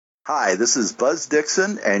Hi, this is Buzz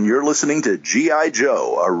Dixon, and you're listening to G.I.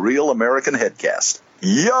 Joe, a real American headcast.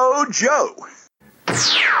 Yo, Joe!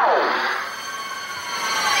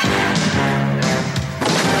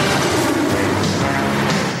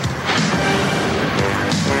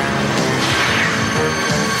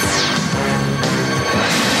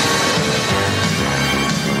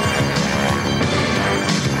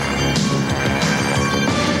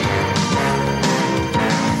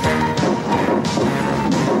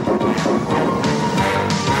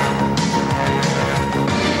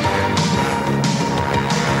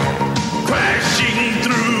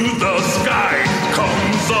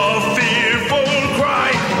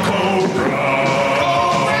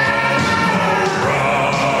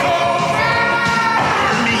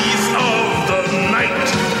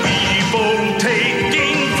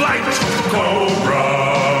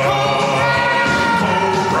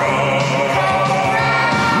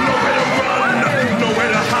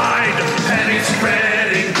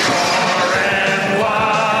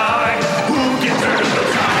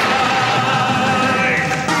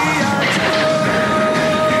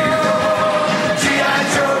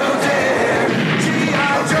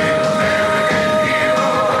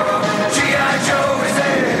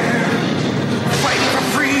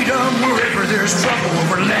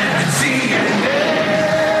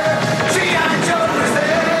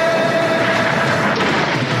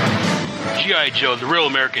 Joe, the Real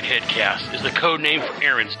American Headcast, is the code name for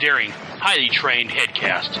Aaron's daring, highly trained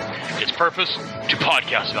headcast. Its purpose? To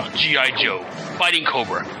podcast about G.I. Joe, Fighting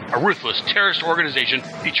Cobra, a ruthless terrorist organization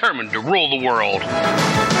determined to rule the world. G.I.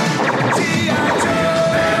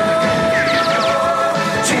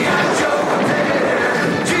 Joe! G.I. Joe!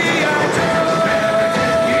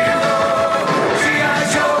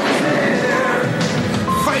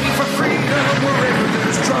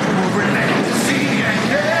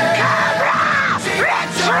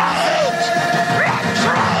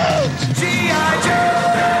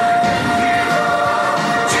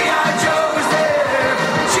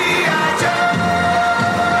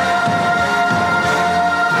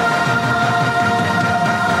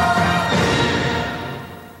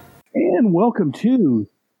 Welcome to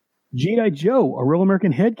G.I. Joe, a Real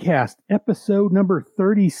American Headcast, episode number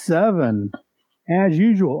 37. As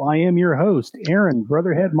usual, I am your host, Aaron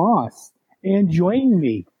Brotherhead Moss. And joining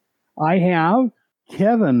me, I have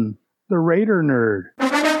Kevin, the Raider Nerd.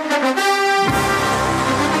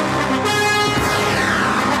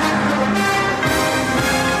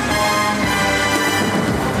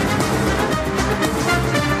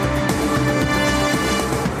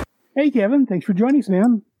 Hey, Kevin. Thanks for joining us,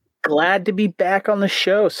 man. Glad to be back on the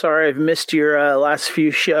show. Sorry I've missed your last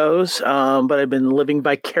few shows, but I've been living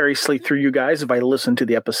vicariously through you guys if I listen to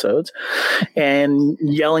the episodes and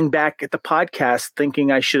yelling back at the podcast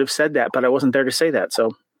thinking I should have said that, but I wasn't there to say that.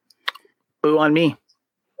 So boo on me.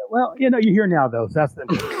 Well, you're here now, though. So that's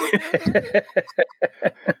the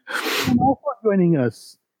And also joining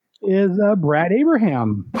us is Brad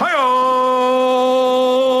Abraham. Hi-oh!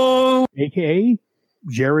 A.K.A.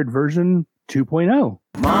 Jared version 2.0.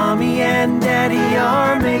 Mommy and Daddy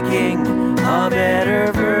are making a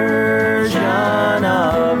better version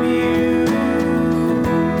of you.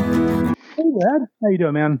 Hey, Brad. How you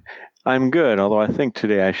doing, man? I'm good, although I think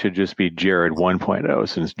today I should just be Jared 1.0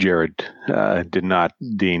 since Jared did not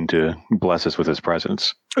deign to bless us with his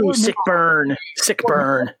presence. Ooh, sick burn. Sick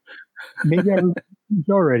burn. Maybe I he's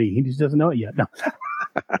already. He just doesn't know it yet. No.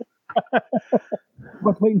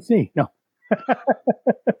 Let's wait and see. No.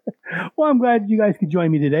 Well, I'm glad you guys could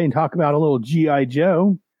join me today and talk about a little G.I.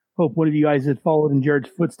 Joe. Hope one of you guys had followed in Jared's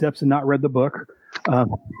footsteps and not read the book. What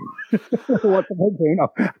the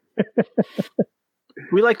heck?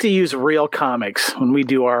 We like to use real comics when we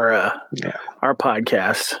do our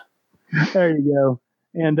podcast. There you go.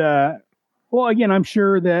 And, well, again, I'm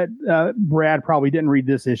sure that Brad probably didn't read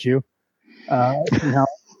this issue. We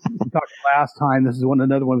talked last time. This is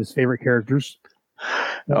another one of his favorite characters.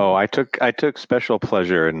 Oh, I took special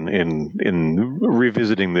pleasure in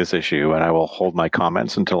revisiting this issue, and I will hold my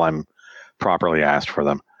comments until I'm properly asked for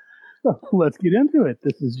them. So let's get into it.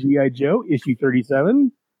 This is G.I. Joe, issue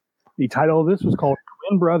 37. The title of this was called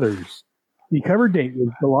Twin Brothers. The cover date was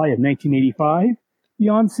July of 1985. The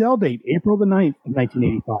on-sale date, April the 9th of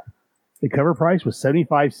 1985. The cover price was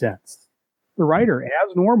 75 cents. The writer,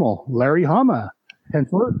 as normal, Larry Hama.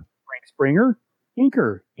 Penciler, Frank Springer.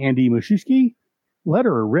 Inker, Andy Muschieski.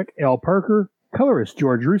 Letterer, Rick L. Parker. Colorist,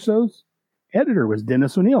 George Russos. Editor was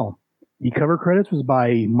Dennis O'Neil. The cover credits was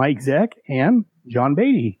by Mike Zeck and John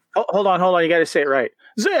Beatty. Oh, hold on. You got to say it right.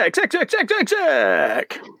 Zeck.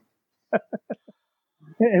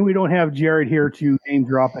 And we don't have Jared here to name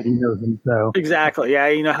drop it. He knows him, so. Exactly. Yeah,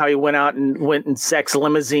 you know how he went in sex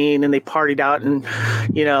limousine and they partied out and,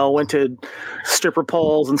 went to stripper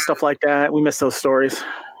poles and stuff like that. We miss those stories.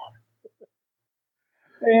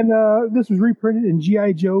 And this was reprinted in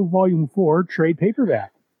G.I. Joe Volume 4 trade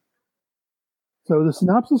paperback. So the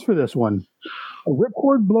synopsis for this one. A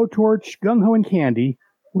Ripcord, Blowtorch, Gung-Ho, and Candy,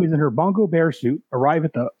 who is in her Bongo Bear suit, arrive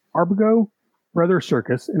at the Arbugo Brothers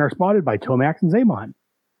Circus and are spotted by Tomax and Zaymon.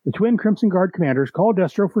 The twin Crimson Guard commanders call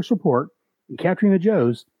Destro for support in capturing the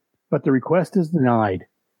Joes, but the request is denied.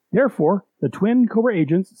 Therefore, the twin Cobra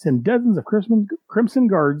agents send dozens of Crimson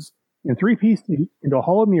Guards in three-piece suits into a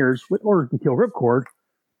hall of mirrors with orders to kill Ripcord,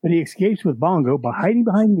 but he escapes with Bongo by hiding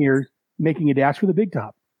behind mirrors, making a dash for the big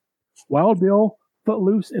top. Wild Bill,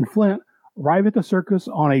 Footloose, and Flint arrive at the circus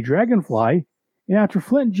on a dragonfly, and after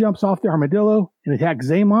Flint jumps off the armadillo and attacks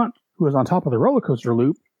Zaymont, who is on top of the roller coaster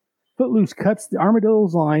loop, Footloose cuts the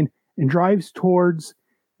armadillo's line and drives towards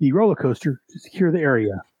the roller coaster to secure the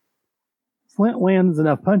area. Flint lands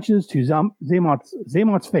enough punches to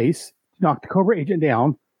Zaymont's face to knock the Cobra agent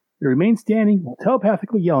down. He remains standing while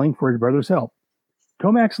telepathically yelling for his brother's help.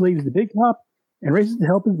 Tomax leaves the big top and races to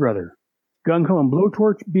help his brother. Gung-Ho and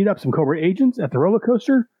Blowtorch beat up some Cobra agents at the roller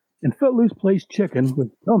coaster, and Footloose plays chicken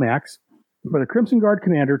with Tomax before the Crimson Guard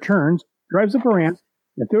commander turns, drives up a ramp,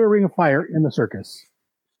 and throws a ring of fire in the circus.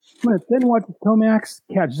 Flint then watches Tomax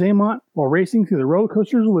catch Zaymont while racing through the roller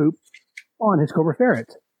coaster's loop on his Cobra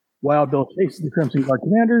Ferret. Wild Bill chases the Crimson Guard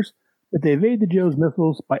commanders, but they evade the Joe's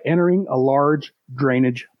missiles by entering a large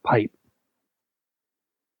drainage pipe.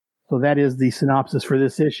 So that is the synopsis for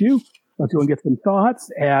this issue. Let's go and get some thoughts.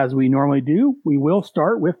 As we normally do, we will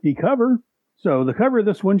start with the cover. So the cover of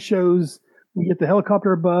this one shows we get the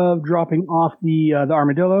helicopter above dropping off the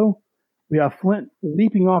armadillo. We have Flint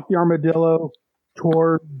leaping off the armadillo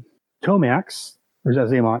toward Tomax, or is that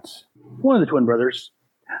Zaymont? One of the twin brothers.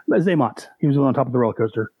 Zaymont. He was on top of the roller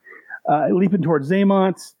coaster. Leaping towards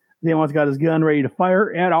Zaymont. Zaymont's got his gun ready to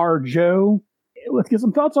fire at our Joe. Let's get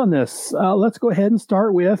some thoughts on this. Let's go ahead and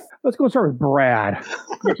start with Brad.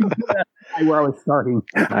 Where I was starting.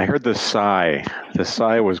 I heard the sigh. The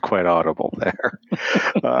sigh was quite audible there.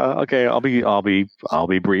 Okay, I'll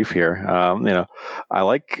be brief here. I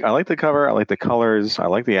like the cover. I like the colors. I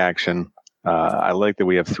like the action. I like that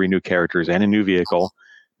we have 3 new characters and a new vehicle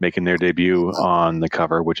making their debut on the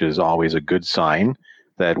cover, which is always a good sign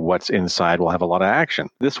that what's inside will have a lot of action.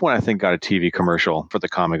 This one, I think, got a TV commercial for the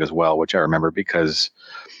comic as well, which I remember because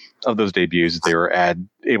of those debuts. They were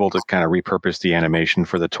able to kind of repurpose the animation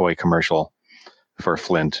for the toy commercial for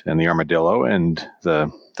Flint and the Armadillo and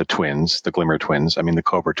the twins, the Glimmer twins. I mean, the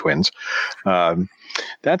Cobra twins.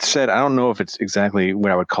 That said, I don't know if it's exactly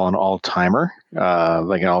what I would call an all-timer,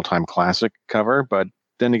 like an all-time classic cover, but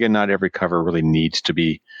then again, not every cover really needs to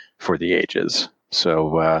be for the ages.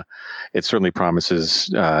 So it certainly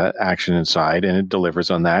promises action inside, and it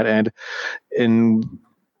delivers on that. And in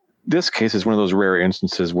this case, is one of those rare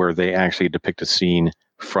instances where they actually depict a scene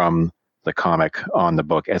from the comic on the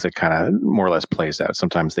book as it kind of more or less plays out.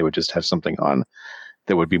 Sometimes they would just have something on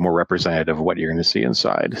that would be more representative of what you're going to see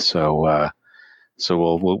inside. So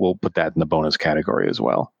we'll put that in the bonus category as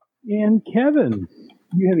well. And Kevin,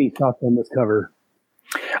 do you have any thoughts on this cover?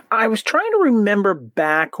 I was trying to remember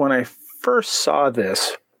back when I first saw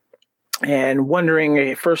this and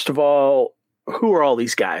wondering, first of all, who are all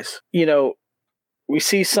these guys? We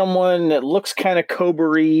see someone that looks kind of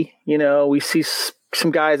Cobra-y, we see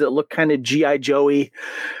some guys that look kind of G.I. Joey,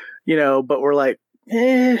 but we're like,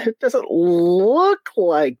 it doesn't look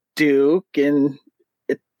like Duke, and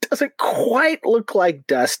it doesn't quite look like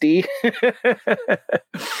Dusty.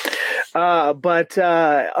 But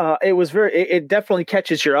it was it definitely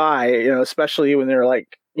catches your eye, especially when they're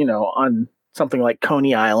like, on something like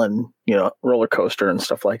Coney Island, roller coaster and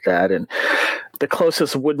stuff like that. And the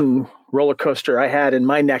closest wooden roller coaster I had in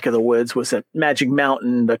my neck of the woods was at Magic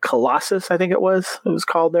Mountain, the Colossus, I think it was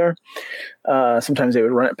called there. Sometimes they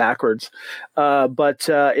would run it backwards. But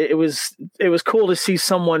it was cool to see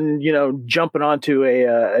someone, jumping onto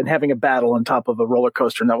and having a battle on top of a roller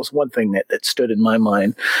coaster. And that was one thing that stood in my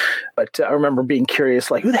mind. But I remember being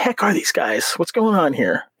curious, like, who the heck are these guys? What's going on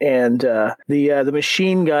here? And the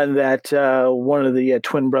machine gun that one of the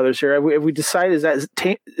twin brothers here, have we decided,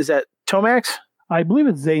 is that Tomax? I believe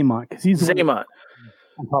it's Zaymont, because he's Zaymont.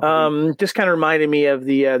 Just kind of reminded me of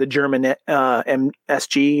the German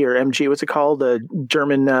MSG or MG. What's it called? The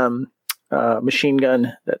German machine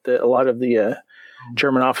gun that a lot of the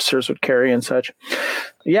German officers would carry and such.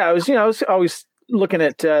 Yeah, I was always looking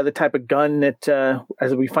at the type of gun that,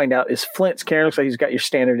 as we find out, is Flint's carrying. Looks like he's got your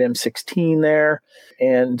standard M16 there,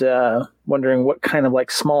 and wondering what kind of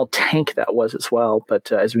like small tank that was as well.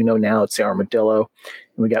 But as we know now, it's the Armadillo,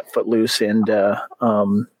 and we got Footloose and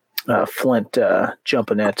Flint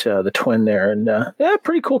jumping at the twin there, and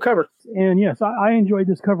pretty cool cover. And yes, I enjoyed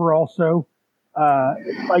this cover also.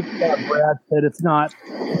 Like Brad said, it's not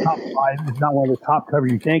top 5. It's not one of the top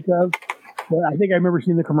covers you think of. But I think I remember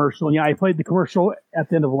seeing the commercial. And yeah, I played the commercial at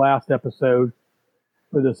the end of the last episode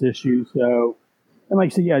for this issue. So, and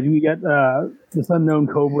like I said, yeah, we got this unknown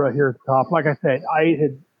Cobra here at the top. Like I said, I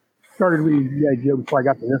had started reading G.I. Joe before I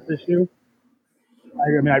got to this issue.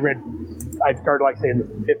 I started, like I say, in the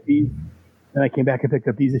 50s, and I came back and picked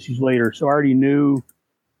up these issues later. So I already knew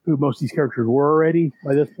who most of these characters were already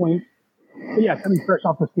by this point. But yeah, coming fresh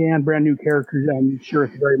off the stand, brand new characters, I'm sure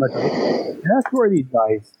it's very much that's who are these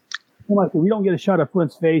guys. And like, we don't get a shot of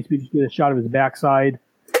Flint's face, we just get a shot of his backside.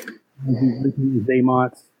 He's looking at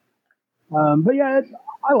Xamont's. But yeah,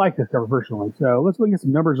 I like this cover personally. So let's go get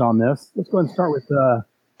some numbers on this. Let's go ahead and start with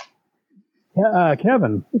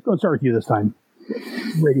Kevin. Let's go and start with you this time.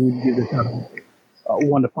 Rating would you give this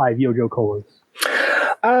 1 to 5 Yo-Jo Colas?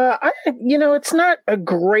 It's not a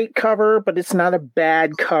great cover, but it's not a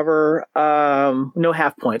bad cover. No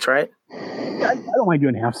half points, right? I don't mind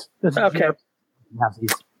doing halves. Okay.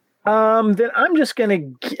 Halfsies. Then I'm just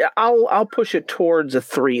I'll push it towards a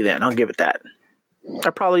 3. Then I'll give it that. I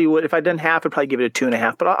probably would, if I'd done half, I'd probably give it a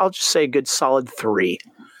 2.5. But I'll just say a good solid 3.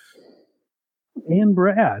 And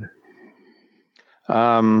Brad.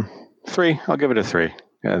 3. I'll give it a 3.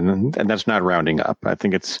 And that's not rounding up. I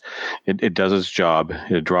think it does its job.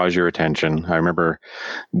 It draws your attention. I remember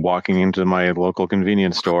walking into my local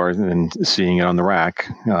convenience store and seeing it on the rack.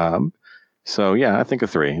 So yeah, I think a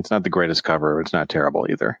 3. It's not the greatest cover. It's not terrible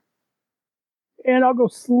either. And I'll go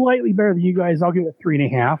slightly better than you guys. I'll give it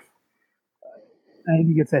 3.5. I think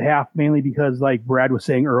he gets that half mainly because, like Brad was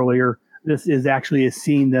saying earlier, this is actually a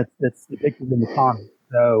scene that's depicted in the comic.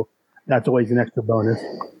 So that's always an extra bonus.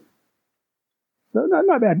 So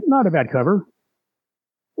not bad, not a bad cover.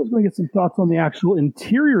 Let's go get some thoughts on the actual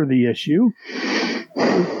interior of the issue.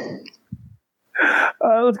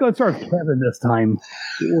 Let's go and start with Kevin this time.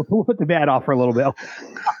 We'll put the bad off for a little bit.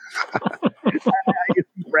 I can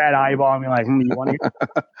see Brad eyeballing me like, you want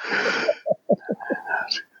to?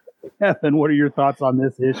 Kevin, what are your thoughts on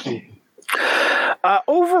this issue?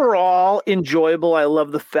 Overall, enjoyable. I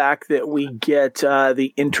love the fact that we get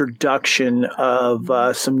the introduction of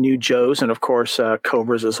some new Joes and, of course,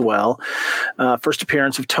 Cobras as well. First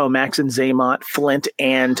appearance of Tomax and Xamont, Flint,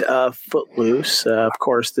 and Footloose. Of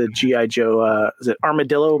course, the G.I. Joe, is it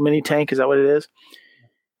Armadillo mini tank? Is that what it is?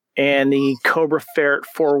 And the Cobra Ferret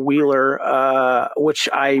 4-wheeler, which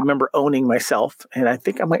I remember owning myself, and I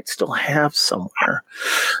think I might still have somewhere.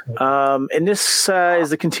 And this is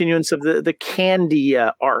the continuance of the Candy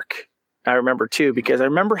arc. I remember too, because I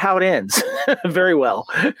remember how it ends very well.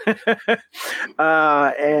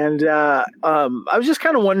 And I was just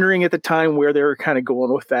kind of wondering at the time where they were kind of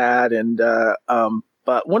going with that, and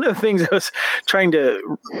but one of the things I was trying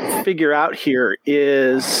to figure out here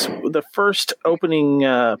is the first opening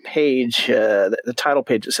page, the title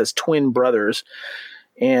page, it says Twin Brothers,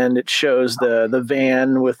 and it shows the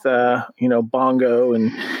van with Bongo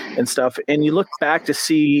and stuff. And you look back to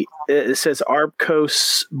see it says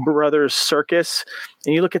Arcos Brothers Circus,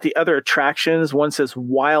 and you look at the other attractions. One says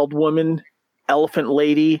Wild Woman, Elephant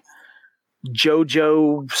Lady,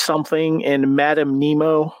 JoJo something, and Madame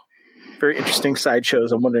Nemo. Very interesting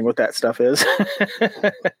sideshows. I'm wondering what that stuff is.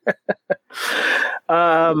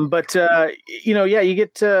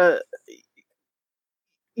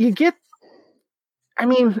 You get. I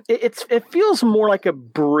mean, it feels more like a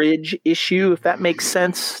bridge issue, if that makes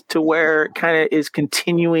sense, to where it kind of is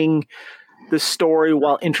continuing the story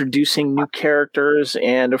while introducing new characters,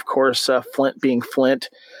 and of course, Flint being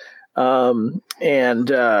Flint, and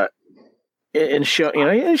show,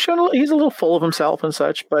 he's a little full of himself and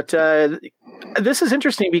such. But this is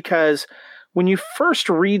interesting because when you first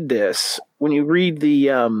read this, when you read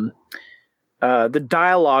the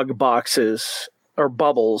dialogue boxes or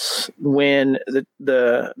bubbles, when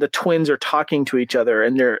the twins are talking to each other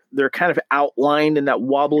and they're kind of outlined in that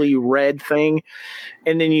wobbly red thing,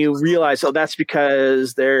 and then you realize, that's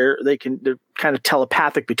because they're kind of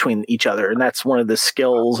telepathic between each other, and that's one of the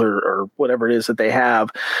skills or whatever it is that they have,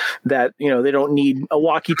 that they don't need a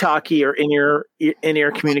walkie-talkie or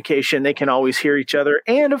in-ear communication. They can always hear each other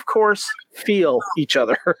and, of course, feel each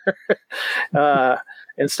other.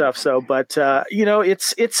 and stuff. So, but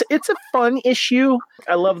it's a fun issue.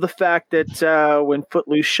 I love the fact that when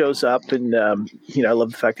Footloose shows up, and I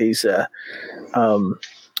love the fact that he's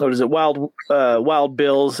what is it, Wild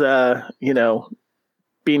Bill's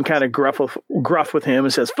being kind of gruff with him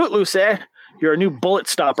and says, "Footloose, you're a new bullet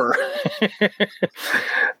stopper."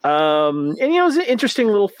 And it was an interesting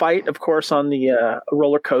little fight, of course, on the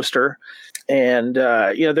roller coaster. And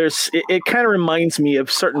it kind of reminds me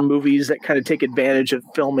of certain movies that kind of take advantage of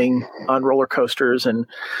filming on roller coasters. And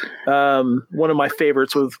one of my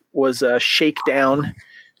favorites was Shakedown. I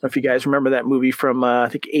don't know if you guys remember that movie from I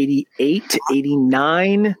think 88,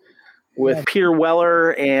 89 with Peter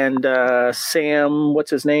Weller and Sam,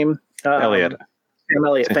 what's his name? Elliott. Sam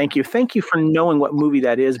Elliott. Thank you for knowing what movie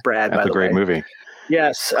that is, Brad. That's a great movie.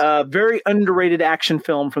 Yes, very underrated action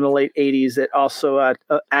film from the late 80s that also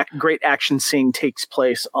a great action scene takes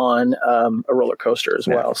place on a roller coaster as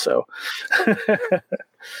well. So,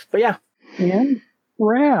 but yeah. And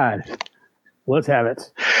Brad, let's have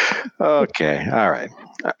it. Okay. All right.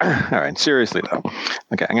 Seriously, though.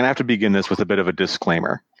 Okay. I'm going to have to begin this with a bit of a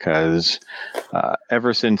disclaimer because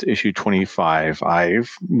ever since issue 25,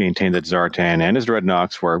 I've maintained that Zartan and his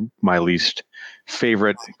Dreadnoks were my least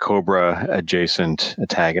favorite Cobra adjacent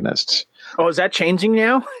antagonists. Oh, is that changing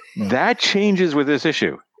now? That changes with this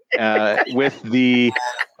issue. With the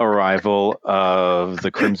arrival of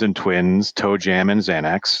the Crimson Twins, Toe Jam and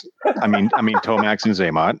Xanax. I mean Tomax and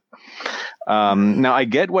Xamot. Now I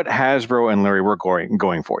get what Hasbro and Larry were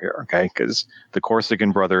going for here, okay? Because the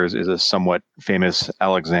Corsican Brothers is a somewhat famous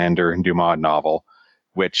Alexander Dumas novel,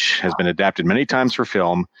 which has been adapted many times for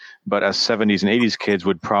film, but us 70s and 80s kids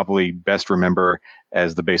would probably best remember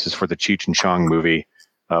as the basis for the Cheech and Chong movie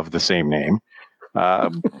of the same name.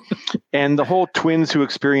 And the whole twins who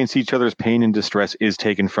experience each other's pain and distress is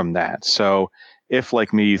taken from that. So if,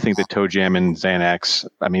 like me, you think that Toe Jam and Tomax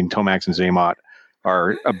and Xamot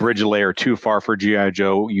are a bridge layer too far for G.I.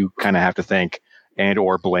 Joe, you kind of have to thank and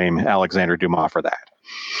or blame Alexander Dumas for that.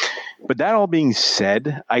 But that all being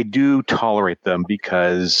said, I do tolerate them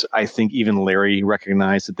because I think even Larry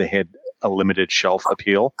recognized that they had a limited shelf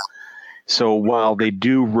appeal. So while they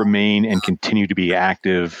do remain and continue to be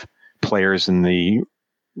active players in the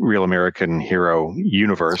Real American Hero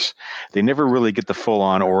universe, they never really get the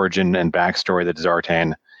full-on origin and backstory that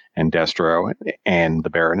Zartan and Destro and the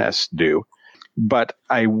Baroness do. But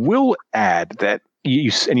I will add that you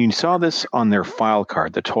saw this on their file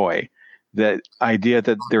card, the toy, that idea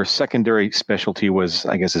that their secondary specialty was,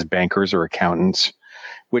 I guess, as bankers or accountants,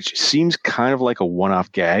 which seems kind of like a one-off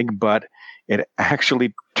gag, but it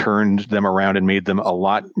actually turned them around and made them a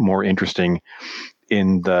lot more interesting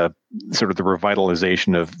in the sort of the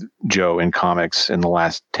revitalization of Joe in comics in the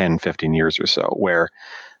last 10, 15 years or so, where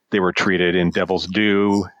they were treated in Devil's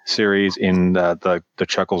Due series, in the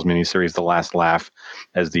Chuckles miniseries, The Last Laugh,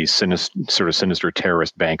 as these sinister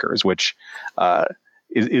terrorist bankers, which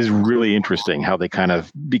is really interesting how they kind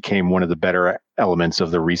of became one of the better elements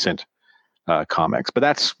of the recent comics. But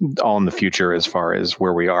that's all in the future as far as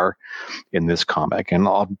where we are in this comic. And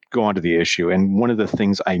I'll go on to the issue. And one of the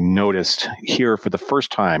things I noticed here for the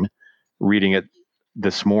first time reading it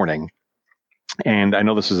this morning, and I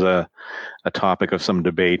know this is a topic of some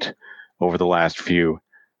debate over the last few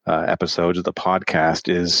episodes of the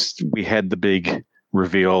podcast, is we had the big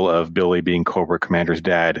reveal of Billy being Cobra Commander's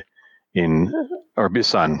dad in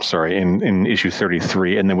issue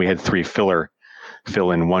 33, and then we had 3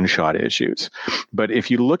 fill-in one-shot issues. But if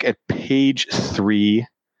you look at page 3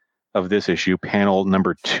 of this issue, panel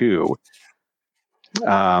number 2,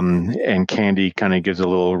 and Candy kind of gives a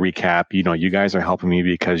little recap. You guys are helping me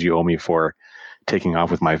because you owe me for taking off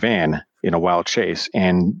with my van in a wild chase.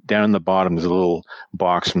 And down in the bottom, there's a little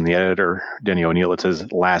box from the editor, Denny O'Neil. It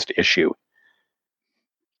says last issue.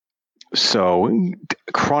 So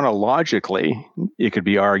chronologically, it could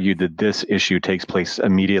be argued that this issue takes place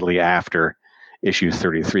immediately after issue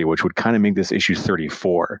 33, which would kind of make this issue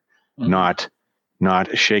 34, not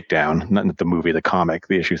Shakedown, not the movie, the comic,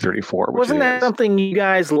 the issue 34. Wasn't that something you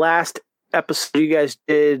guys last episode you guys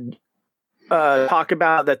did talk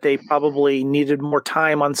about, that they probably needed more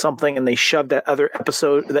time on something and they shoved that other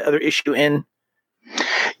issue in?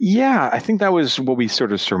 Yeah, I think that was what we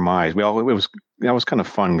sort of surmised. That was kind of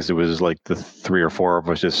fun because it was like the 3 or 4 of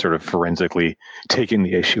us just sort of forensically taking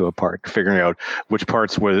the issue apart, figuring out which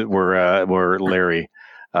parts were Larry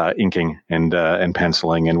inking and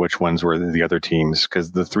penciling, and which ones were the other teams,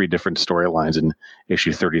 because the 3 different storylines in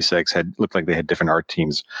issue 36 looked like they had different art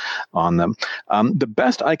teams on them. The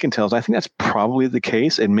best I can tell is I think that's probably the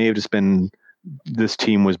case. It may have just been this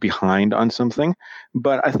team was behind on something.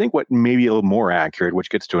 But I think what may be a little more accurate, which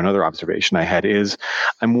gets to another observation I had, is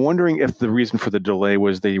I'm wondering if the reason for the delay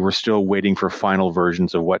was they were still waiting for final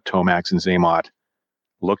versions of what Tomax and Zaymot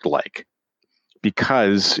looked like.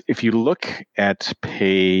 Because if you look at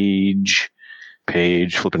page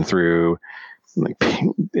flipping through, like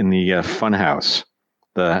in the Funhouse,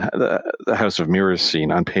 the House of Mirrors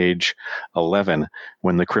scene on page 11,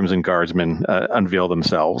 when the Crimson Guardsmen unveil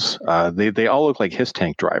themselves, they all look like HISS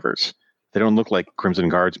tank drivers. They don't look like Crimson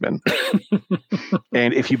Guardsmen.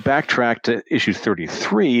 And if you backtrack to issue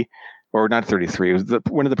 33, or not 33, it was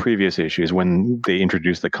one of the previous issues when they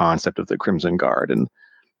introduced the concept of the Crimson Guard, and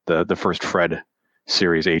the first Fred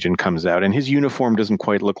series agent comes out, and his uniform doesn't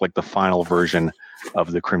quite look like the final version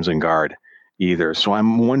of the Crimson Guard either. So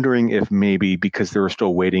I'm wondering if maybe because they were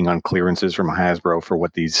still waiting on clearances from Hasbro for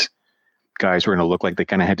what these guys were going to look like, they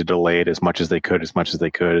kind of had to delay it as much as they could,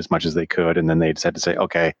 and then they just had to say,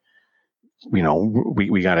 okay, we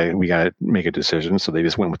gotta make a decision. So they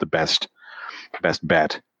just went with the best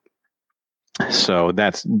bet. So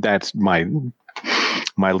that's my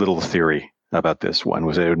little theory about this one,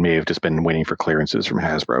 was that it may have just been waiting for clearances from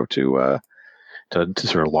Hasbro to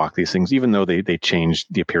sort of lock these things, even though they changed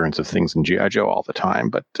the appearance of things in G.I. Joe all the time.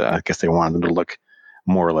 But I guess they wanted them to look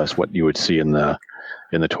more or less what you would see in the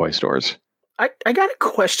toy stores. I got a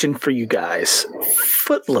question for you guys.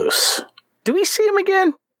 Footloose. Do we see him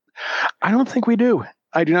again? I don't think we do.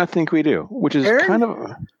 I do not think we do, which is Aaron? kind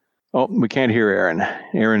of... Oh, we can't hear Aaron.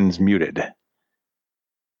 Aaron's muted.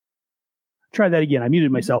 Try that again. I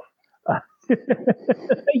muted myself. Thank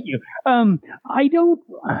you. I don't...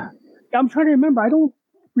 I'm trying to remember. I don't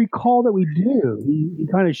recall that we do. He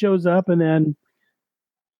kind of shows up and then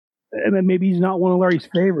maybe he's not one of Larry's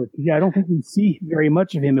favorites. Yeah, I don't think we see very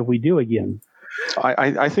much of him if we do again.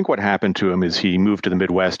 I think what happened to him is he moved to the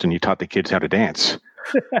Midwest and he taught the kids how to dance.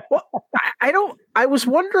 Well, I was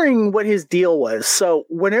wondering what his deal was. So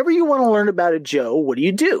whenever you want to learn about a Joe, what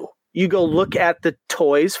do? You go look at the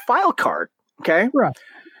toys file card. Okay. Right.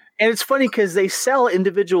 And it's funny because they sell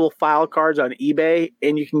individual file cards on eBay,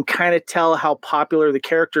 and you can kind of tell how popular the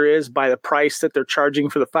character is by the price that they're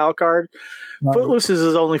charging for the file card. Right. Footloose's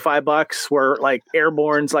is only $5, where like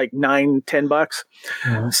Airborne's like $9-10.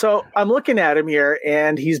 Yeah. So I'm looking at him here,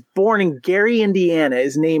 and he's born in Gary, Indiana.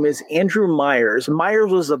 His name is Andrew Myers.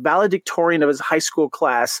 Myers was a valedictorian of his high school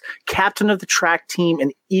class, captain of the track team,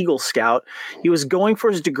 and Eagle Scout. He was going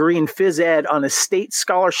for his degree in phys ed on a state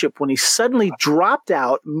scholarship when he suddenly dropped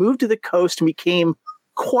out, moved to the coast, and became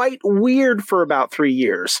quite weird for about 3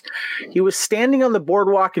 years. He was standing on the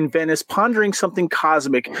boardwalk in Venice, pondering something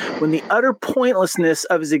cosmic, when the utter pointlessness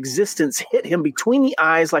of his existence hit him between the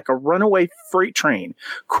eyes like a runaway freight train.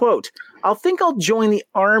 Quote, "I'll think I'll join the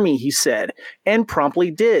Army," he said, and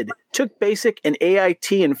promptly did. Took basic and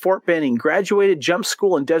AIT in Fort Benning, graduated jump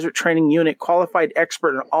school and desert training unit, qualified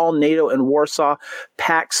expert in all NATO and Warsaw,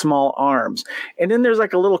 pack small arms. And then there's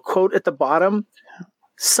like a little quote at the bottom.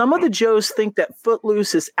 "Some of the Joes think that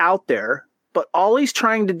Footloose is out there, but all he's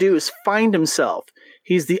trying to do is find himself.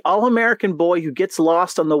 He's the all-American boy who gets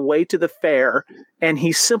lost on the way to the fair, and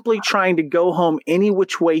he's simply trying to go home any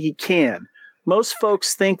which way he can. Most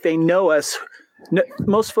folks think they know us.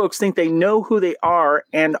 Most folks think they know who they are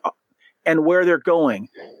and where they're going.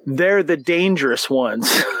 They're the dangerous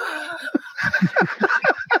ones."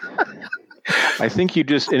 I think you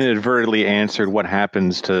just inadvertently answered what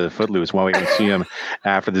happens to Footloose while we didn't see him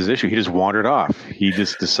after this issue. He just wandered off. He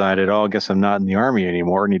just decided, I guess I'm not in the Army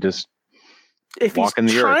anymore, and he just walking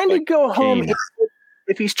the earth.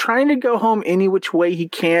 If he's trying to go home any which way he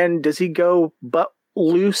can, does he go butt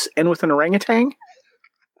loose and with an orangutan?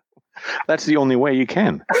 That's the only way you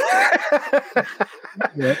can.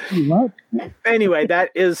 Anyway,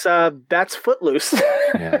 that's Footloose.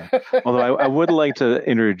 Yeah. Although I would like to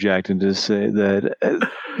interject and just say that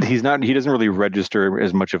he doesn't really register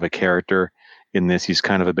as much of a character in this. He's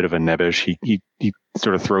kind of a bit of a nebbish. He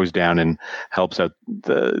sort of throws down and helps out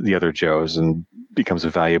the other Joes and becomes a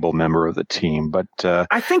valuable member of the team. But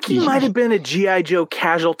I think he might have been a G.I. Joe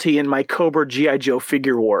casualty in my Cobra G.I. Joe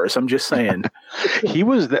figure wars. I'm just saying. That's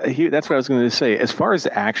what I was going to say. As far as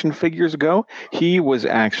action figures go, he was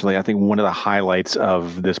actually, I think, one of the highlights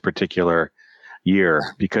of this particular year,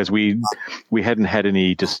 because we hadn't had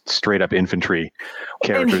any just straight up infantry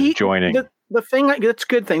characters joining. The thing that's a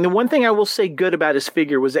good thing. The one thing I will say good about his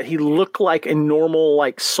figure was that he looked like a normal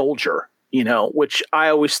soldier, which I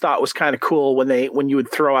always thought was kind of cool when you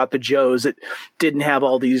would throw out the Joes that didn't have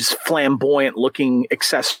all these flamboyant looking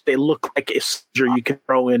accessories. They look like a soldier you could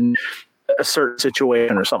throw in a certain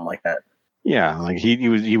situation or something like that. Yeah, like he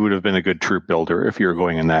would have been a good troop builder if you were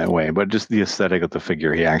going in that way. But just the aesthetic of the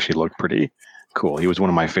figure, he actually looked pretty cool. He was one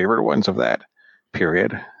of my favorite ones of that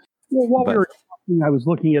period. Well, while we were talking, I was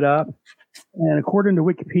looking it up, and according to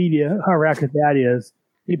Wikipedia, how accurate that is,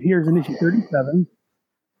 he appears in issue 37,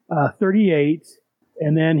 38,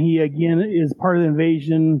 and then he again is part of the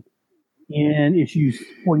invasion in issues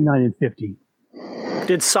 49 and 50.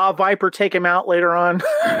 Did Saw Viper take him out later on?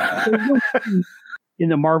 In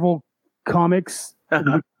the Marvel comics,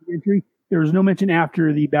 entry, there was no mention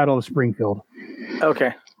after the Battle of Springfield.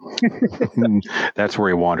 Okay. That's where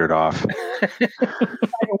he wandered off. I don't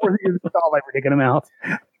know where Saw Viper taking him out.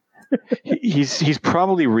 He's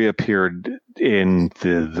probably reappeared in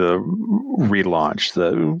the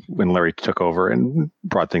relaunch, when Larry took over and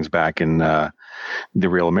brought things back in the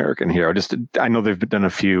Real American Hero. I know they've done a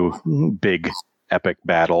few big epic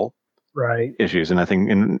battle issues, and I think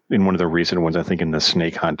in one of the recent ones, I think in the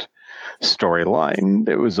Snake Hunt storyline,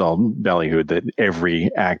 it was all ballyhooed that every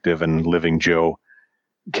active and living Joe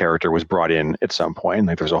character was brought in at some point.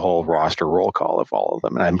 Like there's a whole roster roll call of all of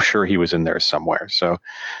them, and I'm sure he was in there somewhere. So,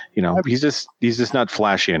 he's just not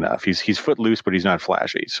flashy enough. He's footloose, but he's not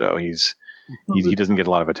flashy. So he doesn't get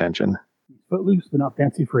a lot of attention. Footloose, but not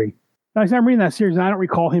fancy free. Now, I'm reading that series, and I don't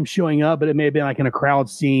recall him showing up, but it may have been like in a crowd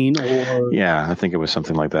scene, or yeah, I think it was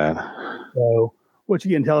something like that. So, which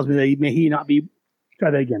again tells me that he may not be.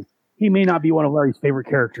 Try that again. He may not be one of Larry's favorite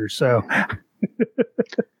characters. So,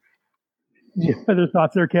 other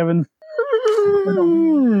thoughts there, Kevin?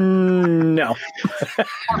 No.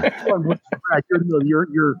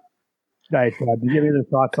 Your diatribe. Do you have any other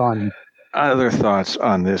thoughts on? Other thoughts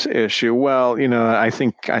on this issue? Well, I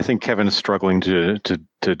think Kevin is struggling to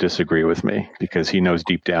disagree with me because he knows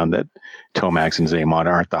deep down that Tomax and Xamot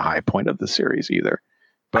aren't the high point of the series either.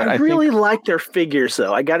 But I really like their figures,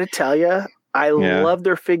 though. I got to tell you, I love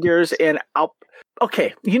their figures. And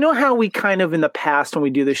okay, you know how we kind of in the past when we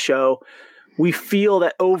do the show, we feel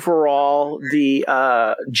that overall the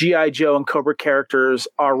G.I. Joe and Cobra characters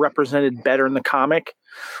are represented better in the comic.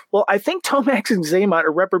 Well, I think Tomax and Xamot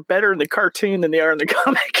are represented better in the cartoon than they are in the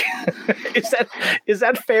comic. Is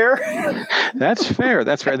that fair? That's fair.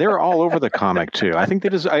 That's fair. They're all over the comic too. I think they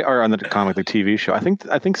just are on the comic, the TV show. I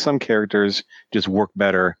think some characters just work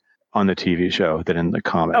better on the TV show than in the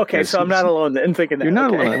comic. Okay, so I'm not alone in thinking that. You're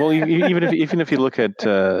not alone. Well, even if you look at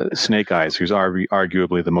Snake Eyes, who's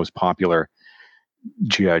arguably the most popular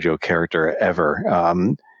G.I. Joe character ever.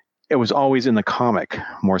 It was always in the comic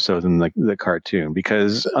more so than the cartoon,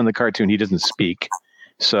 because on the cartoon he doesn't speak,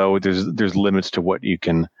 so there's limits to what you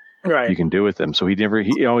can do with him. So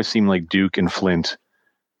he always seemed like Duke and Flint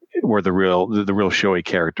were the real showy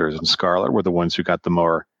characters, and Scarlet were the ones who got the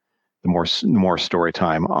more story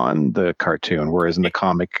time on the cartoon, whereas in the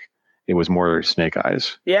comic it was more Snake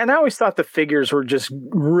Eyes. Yeah, and I always thought the figures were just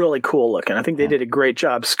really cool looking. I think they did a great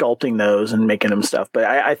job sculpting those and making them stuff. But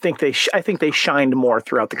I think they shined more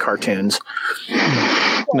throughout the cartoons.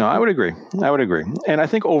 No, I would agree. And I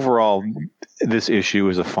think overall, this issue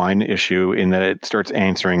is a fine issue in that it starts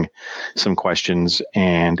answering some questions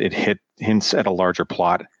and it hints at a larger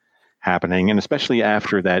plot happening. And especially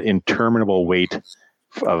after that interminable wait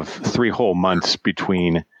of 3 whole months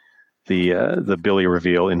between the Billy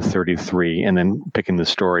reveal in 33 and then picking the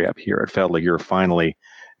story up here, it felt like you're finally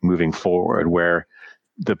moving forward, where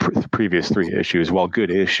the previous 3 issues, while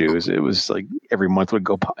good issues, it was like every month would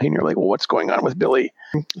go by and you're like, well, what's going on with Billy?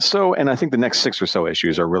 So, and I think the next 6 or so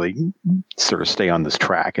issues are really sort of stay on this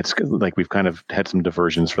track. It's like we've kind of had some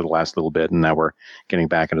diversions for the last little bit, and now we're getting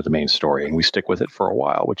back into the main story, and we stick with it for a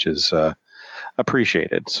while, which is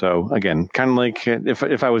appreciated. So again, kind of like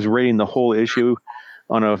if I was rating the whole issue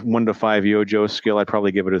on a 1 to 5 Yo-Joe scale, I'd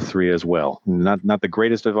probably give it a 3 as well. Not the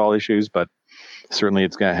greatest of all issues, but certainly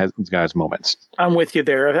it's got its moments. I'm with you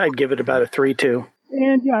there. I'd give it about a 3 too.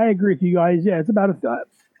 And yeah, I agree with you guys. Yeah, it's about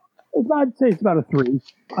I'd say it's about a 3.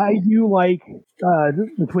 I do like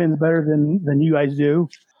the twins better than you guys do.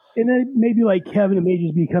 And then maybe like Kevin, it may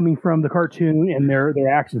just be coming from the cartoon and their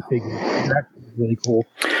action figures. Their action is really cool.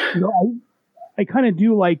 I kind of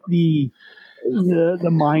do like the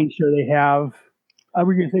mind share they have.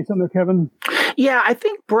 Were you going to say something there, Kevin? Yeah, I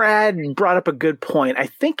think Brad brought up a good point. I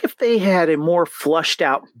think if they had a more flushed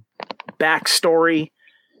out backstory,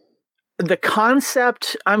 the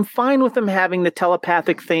concept, I'm fine with them having the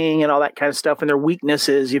telepathic thing and all that kind of stuff. And their weakness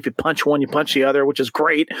is if you punch one, you punch the other, which is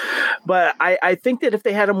great. But I think that if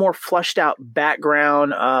they had a more flushed out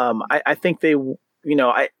background, I think they,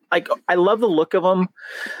 I love the look of them,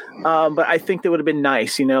 but I think they would have been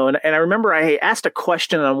nice, And I remember I asked a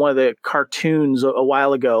question on one of the cartoons a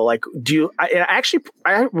while ago. Like,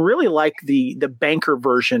 I really like the banker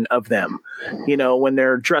version of them, when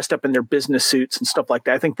they're dressed up in their business suits and stuff like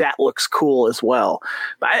that. I think that looks cool as well.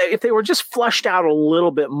 But if they were just flushed out a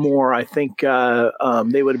little bit more, I think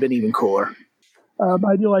they would have been even cooler.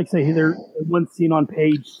 I do like to say there's one scene on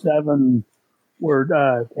page 7 where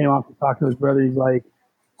Amok was talking to his brother. He's like,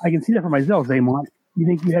 I can see that for myself, Amok. You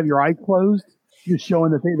think you have your eyes closed? Just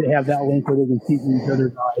showing that they have that link where they can see through each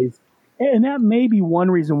other's eyes. And that may be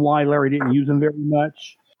one reason why Larry didn't use them very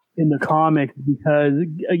much in the comics, because,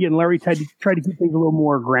 again, Larry tried to keep things a little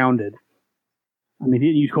more grounded. I mean, he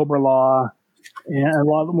didn't use Cobra Law and a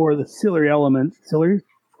lot more of the silly elements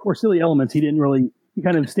he didn't really. He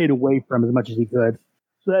kind of stayed away from as much as he could.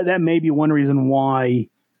 So that may be one reason why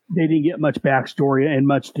they didn't get much backstory and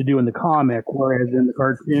much to do in the comic, whereas in the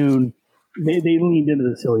cartoon, they leaned into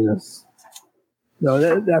the silliness. So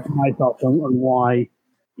that's my thoughts on why.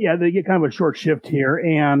 Yeah, they get kind of a short shift here.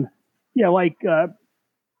 And, yeah, like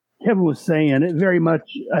Kevin was saying, it very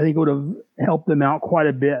much, I think, would have helped them out quite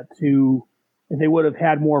a bit if they would have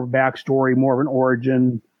had more of a backstory, more of an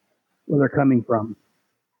origin, where they're coming from.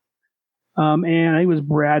 And I think it was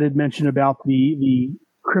Brad had mentioned about the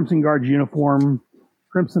Crimson Guard uniform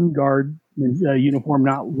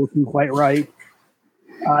not looking quite right.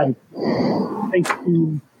 I thanks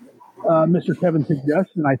to Mr. Kevin's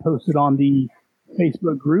suggestion, I posted on the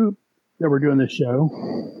Facebook group that we're doing this show.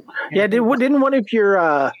 Yeah, didn't one of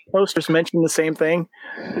your posters mention the same thing?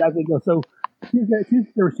 Yeah, I think so. So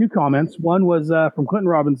there were 2 comments. One was from Clinton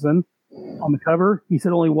Robinson on the cover. He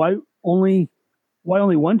said, why only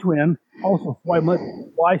one twin? Also,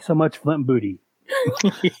 why so much Flint booty?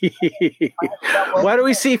 Why do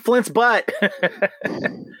we see Flint's butt?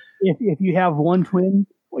 if you have one twin,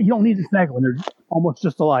 well, you don't need the second one. They're almost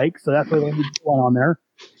just alike, so that's why they need one on there.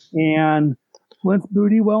 And Flint's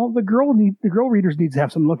booty, well, the girl readers need to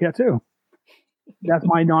have something to look at too. That's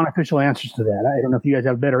my non-official answers to that. I don't know if you guys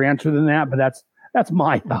have a better answer than that, but that's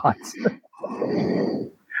my thoughts.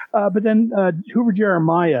 But then Hoover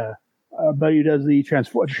Jeremiah, buddy who does the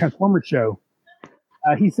Transformers show,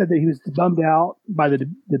 he said that he was bummed out by the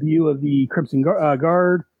debut of the Crimson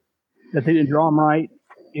Guard, that they didn't draw him right.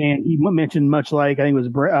 And he mentioned, much like, I think it was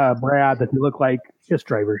Brad, that they look like Kiss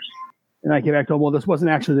drivers. And I came back to him, well, this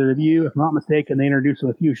wasn't actually their debut. If I'm not mistaken, they introduced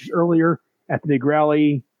them a few years earlier at the big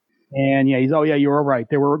rally. And yeah, you were right.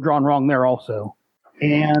 They were drawn wrong there also.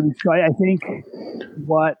 And so I think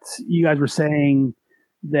what you guys were saying,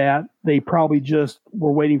 that they probably just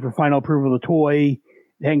were waiting for final approval of the toy.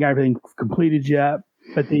 They hadn't got everything completed yet,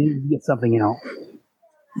 but they needed to get something out.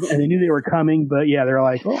 And they knew they were coming, but yeah, they're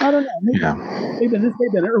like, well, I don't know. Maybe this may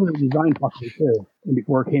have been an earlier design possibly too. And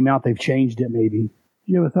before it came out, they've changed it maybe.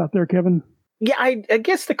 You have a thought there, Kevin? Yeah, I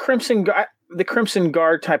guess the Crimson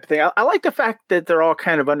Guard type of thing. I like the fact that they're all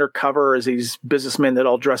kind of undercover as these businessmen that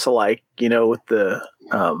all dress alike, with the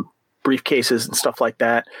briefcases and stuff like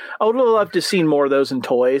that. I would have loved to have seen more of those in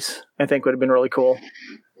toys. I think would have been really cool.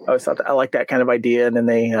 I always thought I like that kind of idea. And then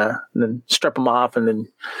they then strip them off, and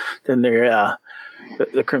then they're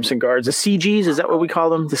the Crimson Guards, the CGs. Is that what we call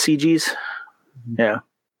them? The CGs? Yeah,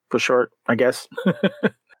 for short, I guess.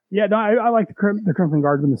 Yeah, no, I like the Crimson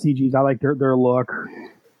Guards and the CGs. I like their look.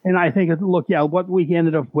 And I think, what we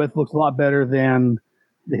ended up with looks a lot better than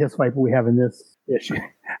the Hiss Viper we have in this issue.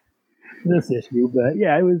 But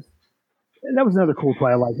yeah, that was another cool toy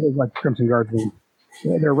I liked. It was like Crimson Guards.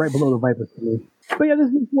 They're right below the Vipers for me. But yeah, this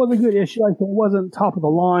was a good issue. It wasn't top of the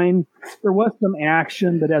line. There was some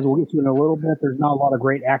action, but as we'll get to in a little bit, there's not a lot of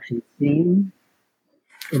great action scenes,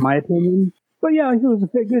 in my opinion. But yeah, it was a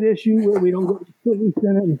good issue. We don't get release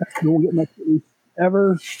in it. In fact, we won't get much release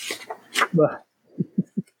ever. But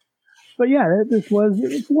yeah, this was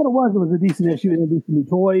what it was. It was a decent issue. It introduced some new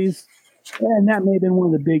toys, and that may have been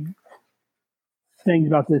one of the big things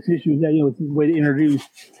about this issue. Is that it's a way to introduce.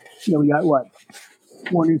 We got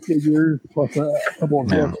 4 new figures plus a couple of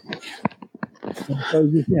books. So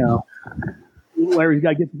just Larry's got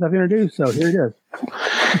to get the stuff introduced. So here it is.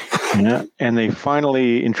 Yeah, and they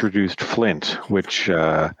finally introduced Flint, which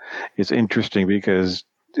is interesting because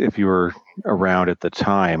if you were around at the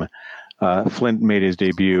time, Flint made his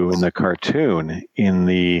debut in the cartoon in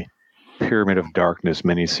the Pyramid of Darkness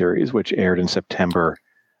miniseries, which aired in September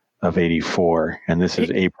of '84, and this is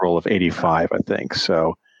April of '85, I think.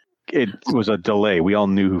 So it was a delay. We all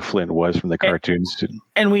knew who Flint was from the cartoons,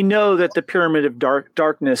 and we know that the Pyramid of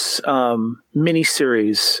Darkness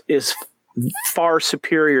miniseries is far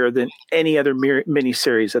superior than any other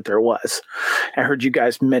miniseries that there was. I heard you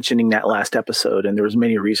guys mentioning that last episode, and there was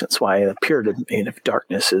many reasons why the Pyramid of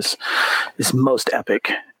Darkness is most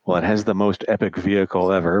epic. Well, it has the most epic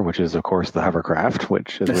vehicle ever, which is, of course, the hovercraft,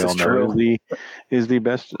 which, as we all know, is the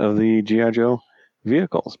best of the G.I. Joe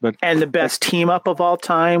vehicles. And the best team up of all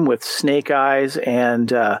time with Snake Eyes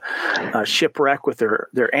and Shipwreck with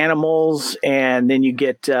their animals, and then you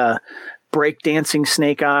get breakdancing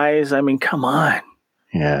Snake Eyes. I mean, come on.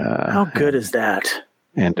 Yeah. How good is that?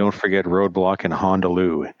 And don't forget Roadblock and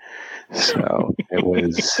Honolulu. So it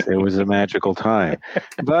was a magical time.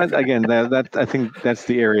 But again, that I think that's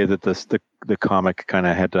the area that the comic kind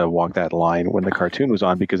of had to walk that line when the cartoon was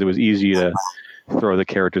on, because it was easy to throw the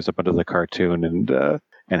characters up into the cartoon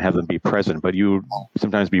and have them be present, but you would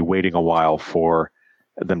sometimes be waiting a while for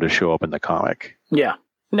them to show up in the comic. Yeah.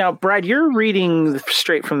 Now, Brad, you're reading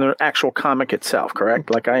straight from the actual comic itself, correct?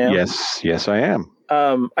 Like I am? Yes, I am.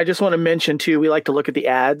 I just want to mention, too, we like to look at the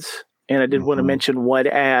ads. And I did want to mention one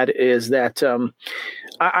ad is that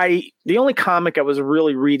the only comic I was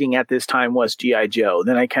really reading at this time was G.I. Joe.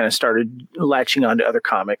 Then I kind of started latching on to other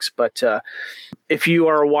comics. But if you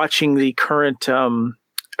are watching the current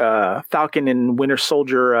Falcon and Winter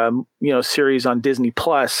Soldier series on Disney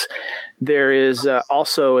Plus, there is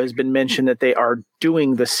also has been mentioned that they are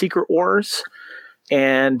doing the Secret Wars.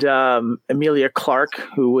 And Emilia Clarke,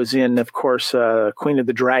 who was in, of course, Queen of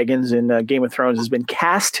the Dragons in Game of Thrones, has been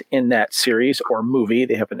cast in that series or movie.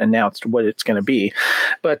 They haven't announced what it's going to be.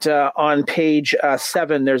 But on page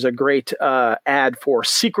 7, there's a great ad for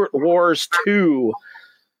Secret Wars 2,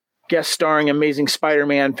 guest starring Amazing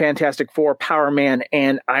Spider-Man, Fantastic Four, Power Man,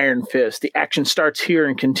 and Iron Fist. The action starts here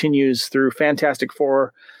and continues through Fantastic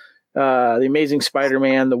Four, The Amazing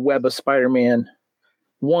Spider-Man, The Web of Spider-Man,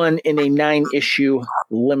 one in a 9-issue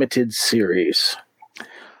limited series.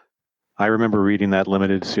 I remember reading that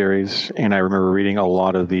limited series, and I remember reading a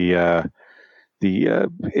lot of the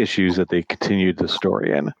issues that they continued the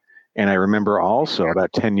story in. And I remember also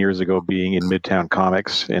about 10 years ago being in Midtown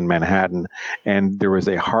Comics in Manhattan, and there was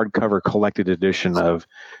a hardcover collected edition of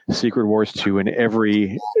Secret Wars 2 and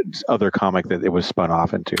every other comic that it was spun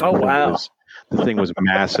off into. Oh, wow. The thing was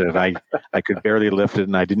massive. I could barely lift it,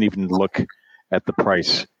 and I didn't even look at the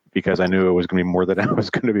price because I knew it was going to be more than I was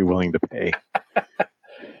going to be willing to pay.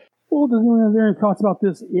 Well, does anyone have any thoughts about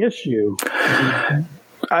this issue?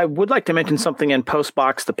 I would like to mention something in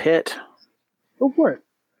Postbox The Pit. Go for it.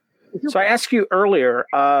 So I asked you earlier,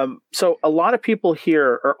 so a lot of people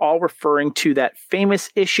here are all referring to that famous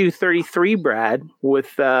issue 33, Brad,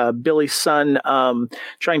 with Billy's son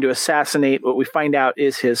trying to assassinate what we find out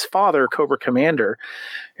is his father, Cobra Commander.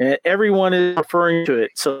 And everyone is referring to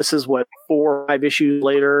it. So this is 4 or 5 issues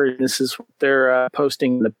later, and this is what they're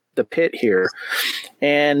posting the Pit here.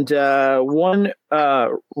 And one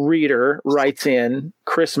reader writes in,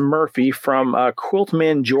 Chris Murphy from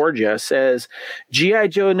Quiltman, Georgia, says, G.I.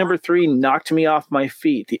 Joe #3 knocked me off my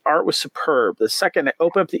feet. The art was superb. The second I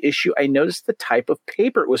opened up the issue, I noticed the type of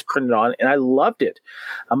paper it was printed on, and I loved it.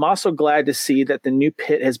 I'm also glad to see that the new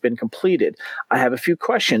Pit has been completed. I have a few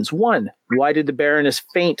questions. 1, why did the Baroness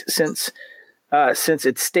faint since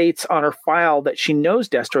it states on her file that she knows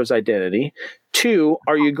Destro's identity? 2,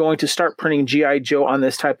 are you going to start printing G.I. Joe on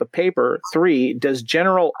this type of paper? 3, does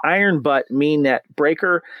General Iron Butt mean that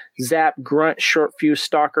Breaker, Zap, Grunt, Short Fuse,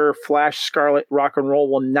 Stalker, Flash, Scarlet, Rock and Roll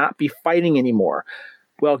will not be fighting anymore?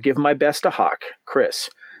 Well, give my best to Hawk, Chris.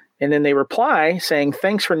 And then they reply saying,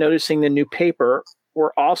 thanks for noticing the new paper.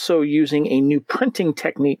 We're also using a new printing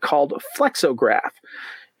technique called flexograph.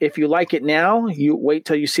 If you like it now, you wait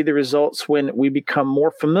till you see the results when we become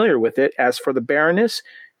more familiar with it. As for the Baroness,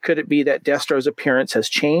 could it be that Destro's appearance has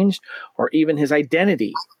changed, or even his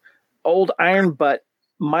identity? Old Iron Butt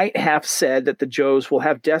might have said that the Joes will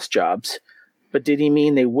have desk jobs, but did he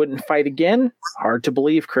mean they wouldn't fight again? Hard to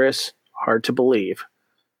believe, Chris. Hard to believe.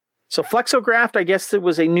 So flexograph, I guess it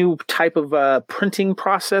was a new type of printing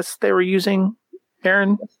process they were using,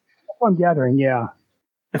 Aaron? That's what I'm gathering, yeah.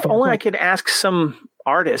 If only I could ask some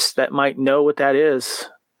artists that might know what that is.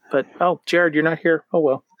 But, Jared, you're not here. Oh,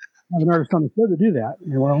 well. I have an artist on the show to do that.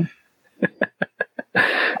 Well,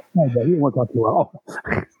 he didn't work out too well.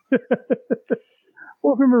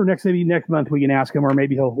 Well, remember, maybe next month we can ask him, or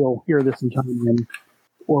maybe he'll hear this in time,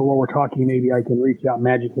 or while we're talking, maybe I can reach out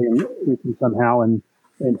magically and reach him somehow and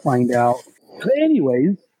find out. But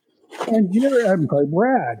anyways, and I'm sorry,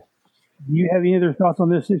 Brad, do you have any other thoughts on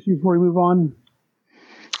this issue before we move on?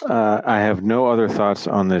 I have no other thoughts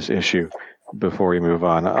on this issue before we move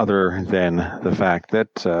on, other than the fact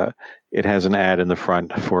that it has an ad in the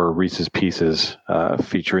front for Reese's Pieces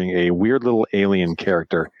featuring a weird little alien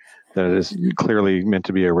character that it is clearly meant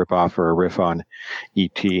to be a ripoff or a riff on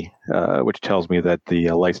E.T., which tells me that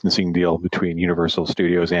the licensing deal between Universal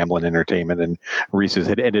Studios, Amblin Entertainment, and Reese's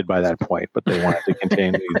had ended by that point, but they wanted to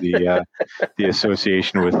contain the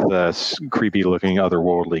association with creepy-looking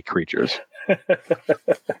otherworldly creatures.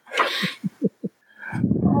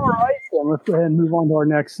 All right, then let's go ahead and move on to our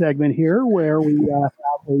next segment here, where we have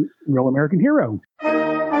a Real American Hero.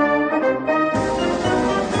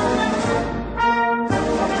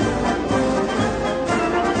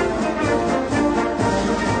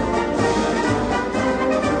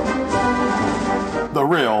 The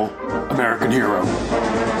Real American Hero.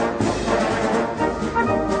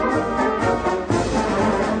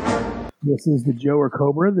 This is the Joe or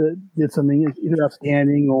Cobra that did something either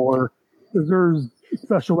outstanding or deserves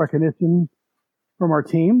special recognition from our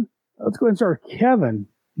team. Let's go ahead and start with Kevin.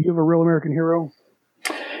 Do you have a Real American Hero?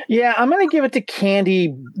 Yeah, I'm going to give it to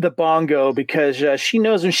Candy the Bongo because she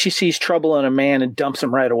knows when she sees trouble in a man and dumps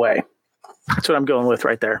him right away. That's what I'm going with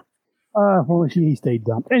right there. Well, he stayed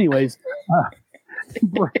dumped. Anyways,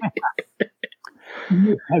 Brad, do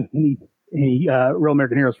you have any Real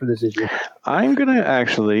American Heroes for this issue? I'm going to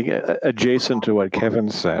actually, adjacent to what Kevin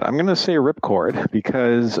said, I'm going to say Ripcord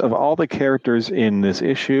because of all the characters in this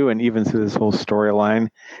issue and even through this whole storyline,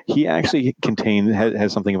 he actually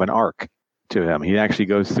has something of an arc to him. He actually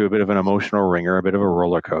goes through a bit of an emotional ringer, a bit of a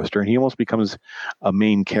roller coaster, and he almost becomes a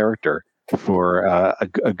main character for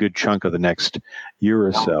a good chunk of the next year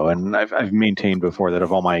or so. And I've maintained before that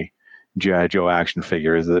of all my G.I. Joe action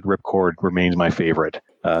figures, that Ripcord remains my favorite,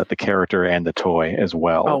 the character and the toy as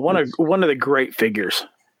well. Oh, one of the great figures.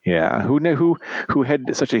 Yeah, who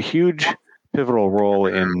had such a huge pivotal role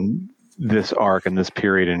in this arc and this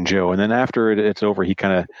period in Joe, and then after it's over, he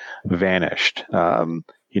kind of vanished.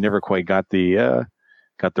 He never quite got the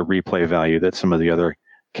replay value that some of the other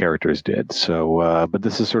characters did. So, but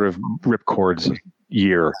this is sort of Ripcord's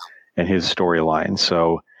year and his storyline.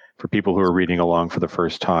 So, for people who are reading along for the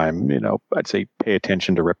first time, I'd say pay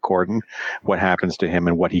attention to Ripcord and what happens to him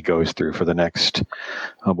and what he goes through for the next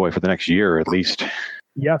year at least.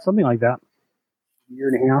 Yeah, something like that. A year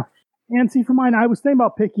and a half. And see, for mine, I was thinking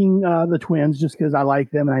about picking the twins just because I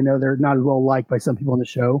like them and I know they're not as well liked by some people on the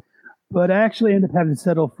show. But I actually ended up having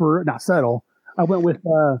to I went with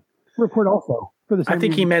Ripcord also. I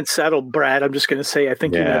think he meant settle, Brad. I'm just going to say, I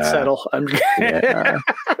think he meant settle.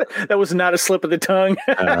 That was not a slip of the tongue.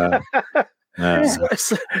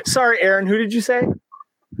 Sorry, Aaron. Who did you say?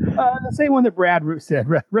 The same one that Brad said,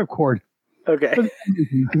 Ripcord. Okay.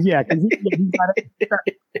 Yeah, because he got it.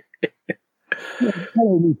 I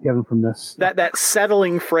need Kevin from this. That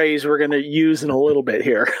settling phrase we're going to use in a little bit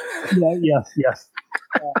here. Yes.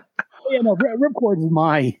 Ripcord is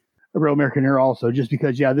my Real American Hero also, just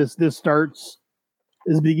because, this starts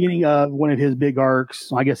is the beginning of one of his big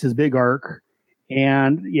arcs, I guess his big arc,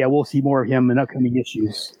 and we'll see more of him in upcoming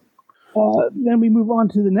issues. Then we move on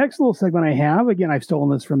to the next little segment I have. Again, I've stolen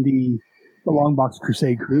this from the Long Box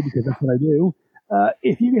Crusade crew because that's what I do.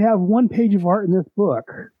 If you could have one page of art in this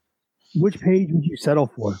book, which page would you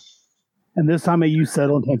settle for? And this time I use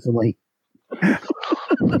settle intentionally.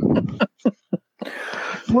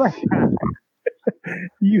 What?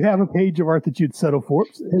 You have a page of art that you'd settle for.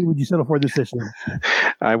 Would you settle for this issue?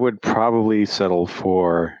 I would probably settle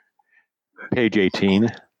for page 18.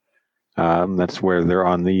 That's where they're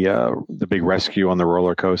on the big rescue on the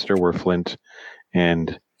roller coaster where Flint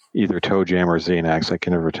and either Toe Jam or Xanax, I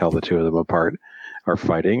can never tell the two of them apart, are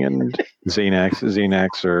fighting, and Xanax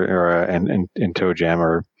and Toe Jam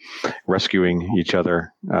are rescuing each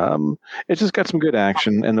other. It's just got some good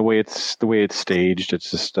action, and the way it's staged,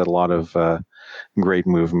 it's just a lot of great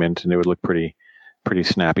movement, and it would look pretty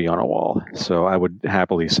snappy on a wall. So I would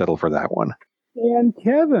happily settle for that one. And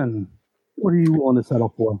Kevin, what are you willing to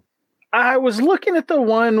settle for? I was looking at the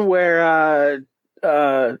one where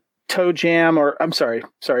Toe Jam, or I'm sorry,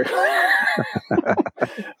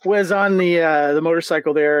 was on the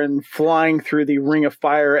motorcycle there and flying through the ring of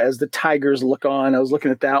fire as the tigers look on. I was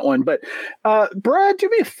looking at that one. But Brad, do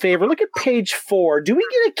me a favor. Look at page 4. Do we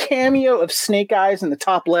get a cameo of Snake Eyes in the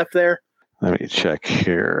top left there? Let me check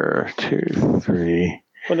here. 2, 3.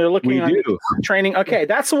 When they're looking on training. Okay,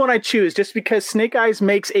 that's the one I choose just because Snake Eyes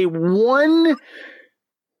makes a 1-part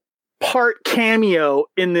cameo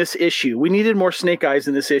in this issue. We needed more Snake Eyes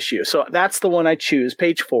in this issue. So that's the one I choose,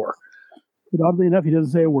 page 4. But oddly enough, he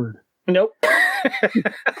doesn't say a word. Nope.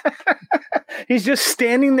 He's just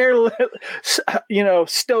standing there,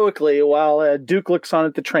 stoically while Duke looks on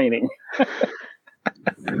at the training.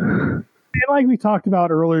 And like we talked about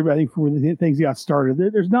earlier, I think for the things he got started,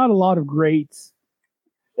 there's not a lot of great.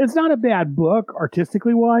 It's not a bad book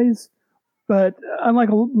artistically wise, But unlike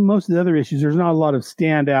most of the other issues, there's not a lot of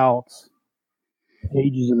standout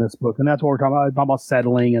pages in this book, and that's what we're talking about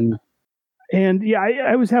settling and yeah,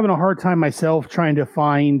 I was having a hard time myself trying to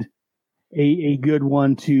find a good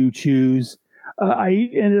one to choose. I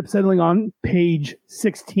ended up settling on page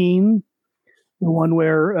 16, the one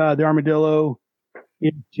where the armadillo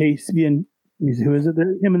is chasing. Who is it?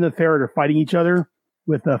 Him and the ferret are fighting each other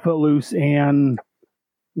with Footloose and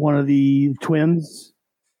one of the twins.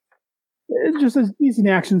 It's just a decent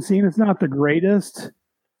action scene. It's not the greatest,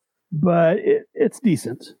 but it's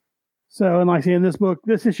decent. So, and like I say, in this book,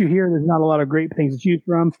 this issue here, there's not a lot of great things to choose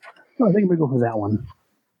from. So I think we go for that one.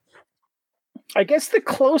 I guess the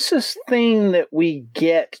closest thing that we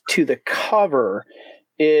get to the cover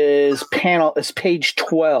is page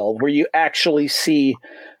 12, where you actually see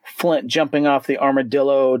Flint jumping off the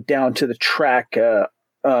armadillo down to the track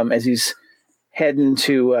as he's heading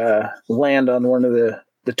to land on one of the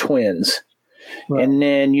twins. Right. And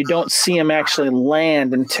then you don't see him actually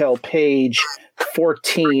land until page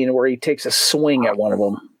 14, where he takes a swing at one of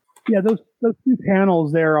them. Yeah, those two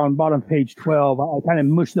panels there on bottom page 12, I kind of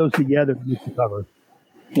mushed those together to make the cover.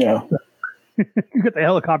 Yeah. So, you got the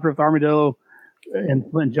helicopter with the armadillo and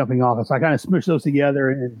Flint jumping off it. So I kind of smushed those together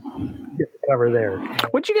and get the cover there.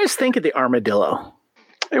 What'd you guys think of the armadillo?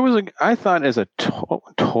 It was I thought as a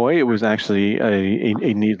toy, it was actually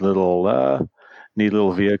a neat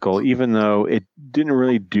little vehicle, even though it didn't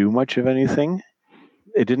really do much of anything.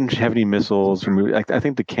 It didn't have any missiles. I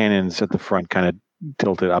think the cannons at the front kind of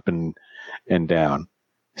tilted up and down.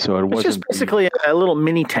 So it wasn't just basically a little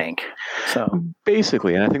mini tank. So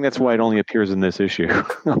basically, and I think that's why it only appears in this issue,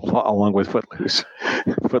 along with Footloose.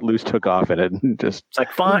 Footloose took off in it and just. It's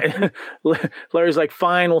like, fine. Larry's like,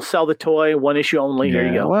 fine, we'll sell the toy, one issue only. Yeah, here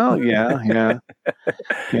you go. Well, yeah.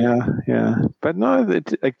 But no,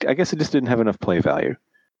 I guess it just didn't have enough play value.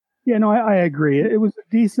 Yeah, no, I agree. It was a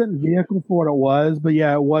decent vehicle for what it was, but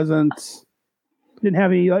yeah, didn't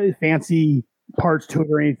have any fancy parts to it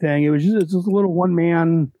or anything. It's just a little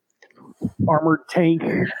one-man armored tank.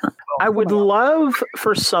 I would love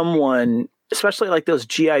for someone, especially like those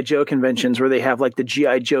G.I. Joe conventions where they have like the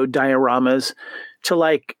G.I. Joe dioramas, to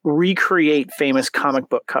like recreate famous comic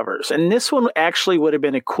book covers. And this one actually would have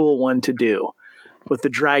been a cool one to do, with the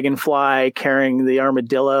dragonfly carrying the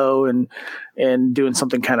armadillo and doing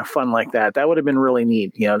something kind of fun like that. That would have been really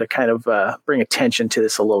neat, to kind of bring attention to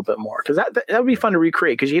this a little bit more. Because that would be fun to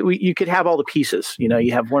recreate, because you could have all the pieces.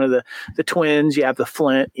 You have one of the twins, you have the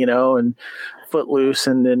Flint, and Footloose,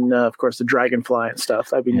 and then, of course, the dragonfly and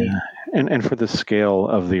stuff. That'd be neat. And for the scale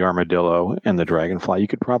of the armadillo and the dragonfly, you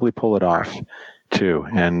could probably pull it off too.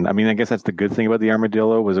 And I mean, I guess that's the good thing about the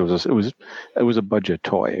armadillo was it was a budget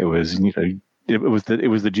toy. It was, it was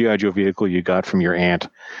the G.I. Joe vehicle you got from your aunt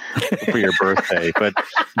for your birthday, but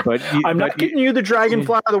I'm not getting you the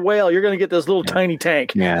dragonfly or the whale. You're going to get this little tiny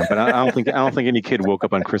tank. Yeah, but I don't think any kid woke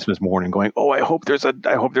up on Christmas morning going, "Oh, I hope there's an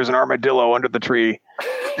armadillo under the tree."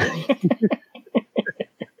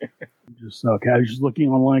 I was just looking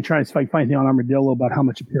online trying to see if I can find anything on armadillo about how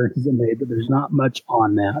much appearances it made, but there's not much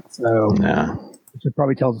on that. So which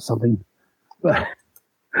probably tells us something. But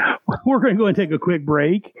we're going to go and take a quick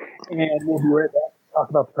break, and we'll be right back to talk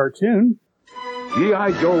about the cartoon.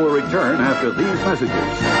 G.I. Joe will return after these messages.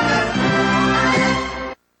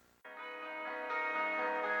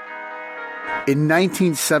 In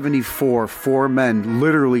 1974, four men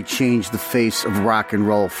literally changed the face of rock and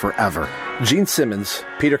roll forever. Gene Simmons,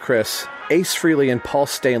 Peter Criss, Ace Frehley, and Paul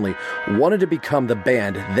Stanley wanted to become the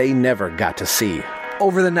band they never got to see.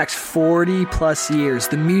 Over the next 40-plus years,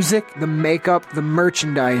 the music, the makeup, the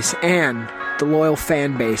merchandise, and the loyal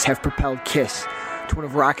fan base have propelled KISS to one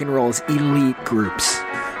of rock and roll's elite groups.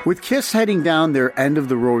 With KISS heading down their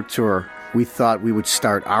end-of-the-road tour, we thought we would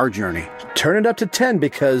start our journey. Turn it up to 10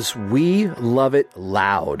 because we love it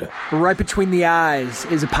loud. Right Between the Eyes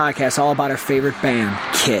is a podcast all about our favorite band,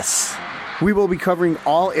 KISS. We will be covering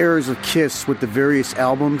all eras of KISS with the various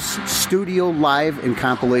albums, studio, live, and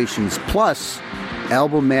compilations, plus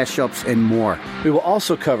album mashups and more. We will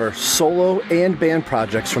also cover solo and band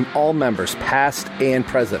projects from all members, past and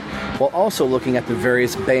present, while also looking at the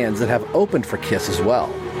various bands that have opened for KISS as well.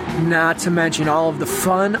 Not to mention all of the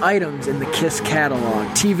fun items in the KISS catalog.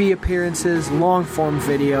 TV appearances, long-form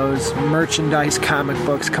videos, merchandise, comic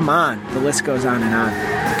books. Come on, the list goes on and on.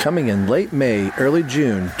 Coming in late May, early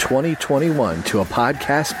June 2021 to a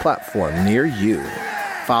podcast platform near you.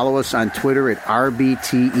 Follow us on Twitter at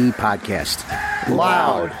RBTE Podcast.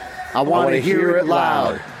 Loud. I want to hear it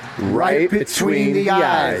loud. Right between the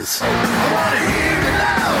eyes. I want to hear it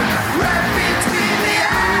loud. Right between the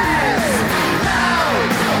eyes.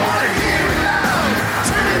 Loud. I want to hear it loud.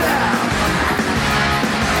 Turn it out.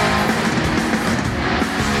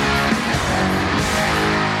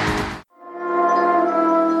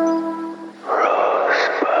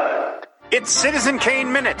 It's Citizen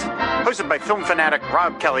Kane Minute. Hosted by film fanatic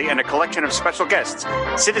Rob Kelly and a collection of special guests,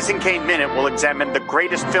 Citizen Kane Minute will examine the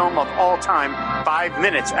greatest film of all time, 5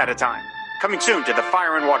 minutes at a time. Coming soon to the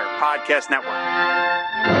Fire and Water Podcast Network.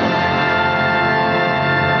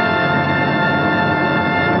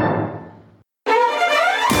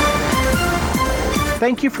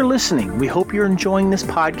 Thank you for listening. We hope you're enjoying this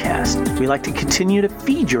podcast. We like to continue to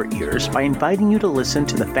feed your ears by inviting you to listen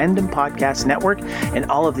to the Fandom Podcast Network and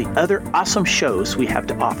all of the other awesome shows we have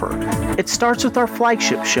to offer. It starts with our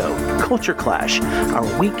flagship show, Culture Clash,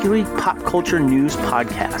 our weekly pop culture news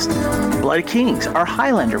podcast. Blood Kings, our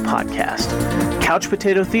Highlander podcast. Couch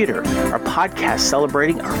Potato Theater, our podcast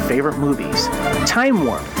celebrating our favorite movies. Time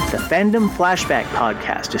Warp, the Fandom Flashback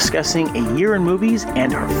podcast discussing a year in movies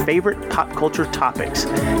and our favorite pop culture topics.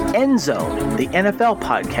 End Zone, the NFL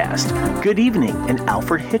podcast. Good Evening, an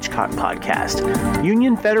Alfred Hitchcock podcast.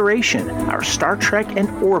 Union Federation, our Star Trek and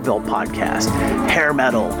Orville podcast. Hair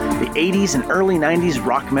Metal, the 80s and early 90s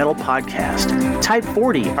rock metal podcast. Type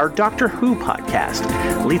 40, our Doctor Who podcast.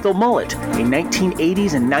 Lethal Mullet, a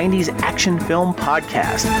 1980s and 90s action film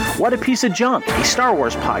podcast. What a Piece of Junk, a Star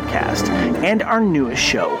Wars podcast. And our newest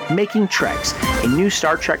show, Making Treks, a new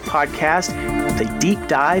Star Trek podcast with a deep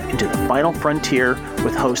dive into the final frontier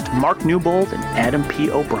with host Mark Newbold and Adam P.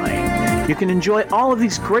 O'Brien. You can enjoy all of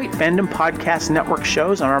these great Fandom Podcast Network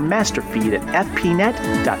shows on our master feed at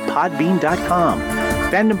fpnet.podbean.com.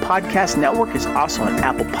 Fandom Podcast Network is also on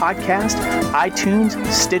Apple Podcast, iTunes,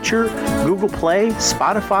 Stitcher, Google Play,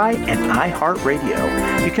 Spotify, and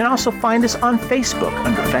iHeartRadio. You can also find us on Facebook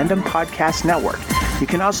under Fandom Podcast Network. You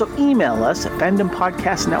can also email us at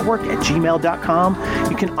fandompodcastnetwork@gmail.com.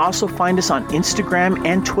 You can also find us on Instagram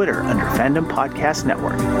and Twitter under Fandom Podcast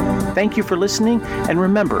Network. Thank you for listening, and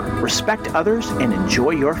remember, respect others and enjoy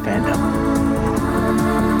your fandom.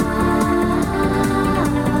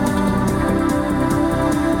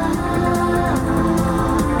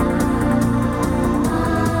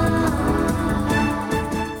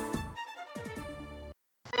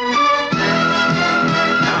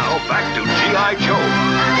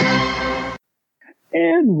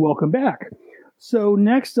 And welcome back. So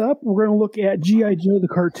next up, we're going to look at G.I. Joe the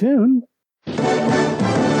cartoon. Yo,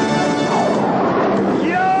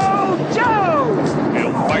 Joe!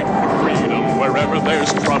 He'll fight for freedom wherever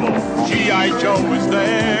there's trouble. G.I. Joe is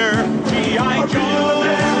there. G.I. Joe,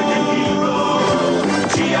 American hero.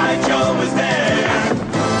 G.I. Joe is there.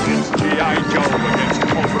 It's G.I. Joe against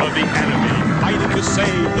Cobra, the enemy, fighting to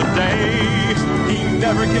save the day. He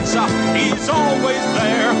never gives up. He's always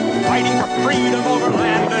there, fighting for freedom over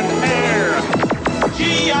land and air.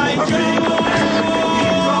 G.I. Joe!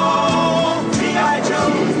 G.I. Joe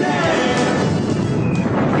is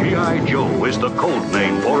there! G.I. Joe is the code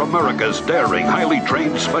name for America's daring, highly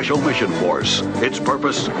trained Special Mission Force. Its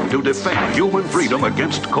purpose, to defend human freedom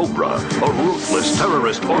against Cobra, a ruthless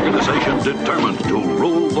terrorist organization determined to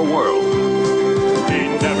rule the world. He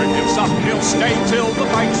never gives up, he'll stay till the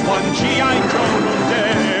fight's won. G.I. Joe will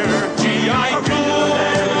dare. G.I. Joe,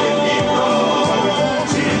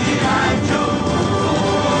 G.I.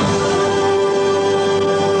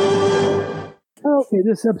 Joe. Okay,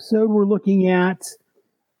 this episode we're looking at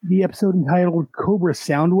the episode entitled Cobra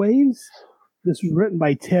Soundwaves. This was written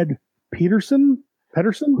by Ted Pedersen,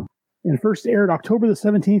 and first aired October the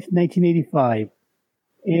 17th, 1985.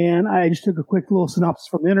 And I just took a quick little synopsis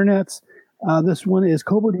from the internet. This one is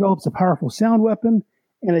Cobra develops a powerful sound weapon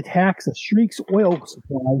and attacks a Shriek's oil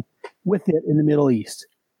supply with it in the Middle East.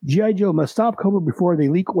 G.I. Joe must stop Cobra before they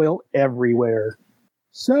leak oil everywhere.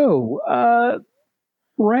 So,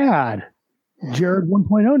 Brad, Jared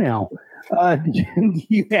 1.0 now. Do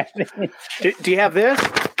you have it? Do you have this?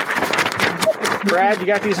 Brad, you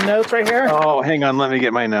got these notes right here? Oh, hang on. Let me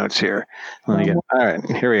get my notes here. All right,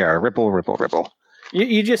 here we are. Ripple, ripple, ripple.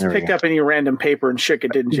 You just picked up any random paper and shook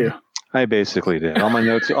it, didn't you? I basically did. All my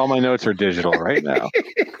notes are digital right now.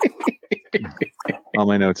 All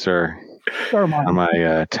my notes are on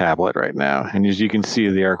my tablet right now, and as you can see,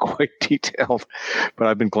 they are quite detailed. But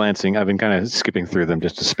I've been kind of skipping through them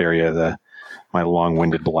just to spare you my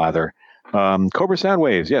long-winded blather. Cobra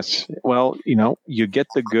Soundwaves, yes. Well, you get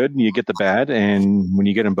the good and you get the bad, and when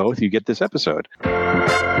you get them both, you get this episode.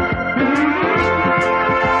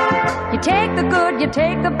 You take the good, you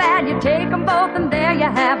take the bad, you take them both, and there you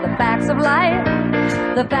have the facts of life.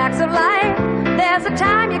 The facts of life. There's a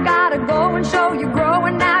time you gotta go and show you grow,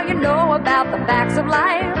 and now you know about the facts of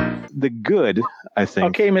life. The good, I think.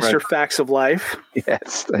 Okay, Mr. Right. Facts of Life.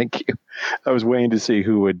 Yes, thank you. I was waiting to see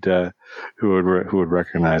who would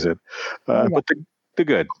recognize it. But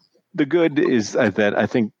the good is that I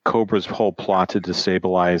think Cobra's whole plot to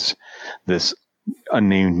destabilize this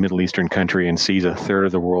unnamed Middle Eastern country and sees a third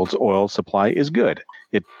of the world's oil supply is good.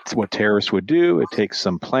 It's what terrorists would do. It takes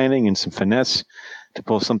some planning and some finesse to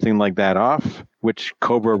pull something like that off, which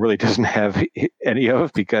Cobra really doesn't have any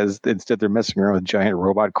of, because instead they're messing around with giant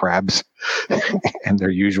robot crabs and their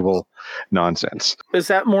usual nonsense. Is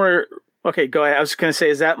that more... Okay, go ahead. I was going to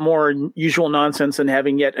say, is that more usual nonsense than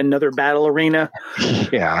having yet another battle arena?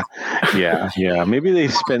 Yeah. Maybe they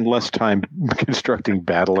spend less time constructing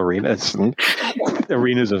battle arenas and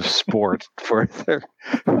arenas of sport for their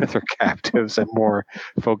captives and more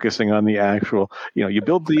focusing on the actual, you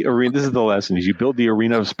build the arena. This is the lesson, is you build the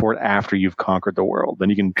arena of sport after you've conquered the world.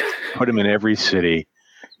 Then you can put them in every city.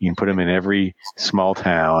 You can put them in every small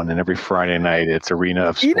town, and every Friday night it's arena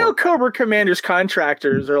of sport. Cobra Commander's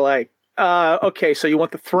contractors are like, okay, so you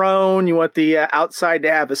want the throne, you want the outside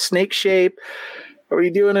to have a snake shape. Are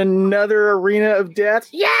we doing another arena of death?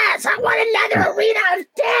 Yes, I want another arena of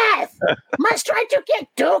death. Must try to get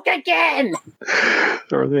Duke again.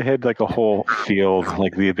 Or they had like a whole field,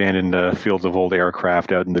 like the abandoned fields of old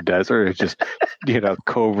aircraft out in the desert. It's just,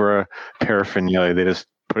 Cobra paraphernalia. They just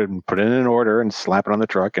put it in order and slap it on the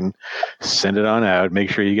truck and send it on out.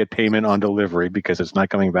 Make sure you get payment on delivery, because it's not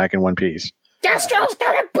coming back in one piece. Destro's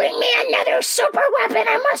gonna bring me another super weapon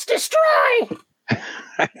I must destroy.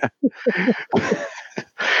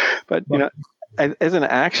 But, as an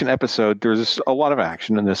action episode, there's a lot of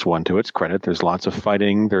action in this one, to its credit. There's lots of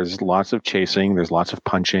fighting. There's lots of chasing. There's lots of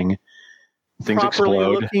punching. Things properly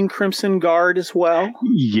explode. Looking Crimson Guard as well.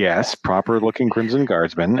 Yes, proper looking Crimson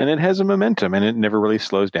Guardsman, and it has a momentum, and it never really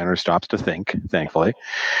slows down or stops to think, thankfully.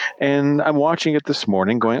 And I'm watching it this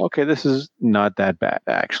morning going, okay, this is not that bad,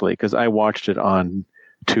 actually, because I watched it on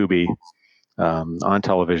Tubi, on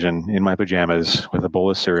television, in my pajamas with a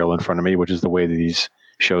bowl of cereal in front of me, which is the way these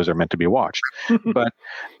shows are meant to be watched. But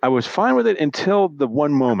I was fine with it until the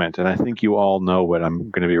one moment, and I think you all know what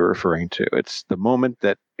I'm going to be referring to. It's the moment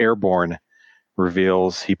that Airborne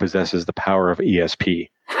reveals he possesses the power of ESP.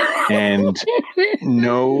 And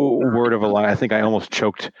no word of a lie, I think I almost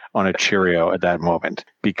choked on a Cheerio at that moment,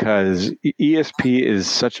 because ESP is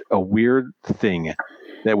such a weird thing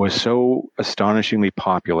that was so astonishingly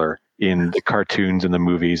popular in the cartoons and the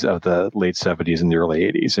movies of the late 70s and the early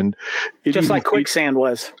 80s. And just like Quicksand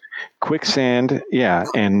was. Quicksand, yeah,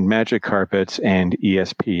 and Magic Carpets and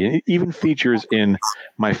ESP. It even features in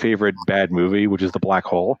my favorite bad movie, which is The Black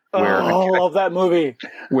Hole. Where I love that movie.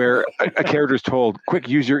 Where a character is told, quick,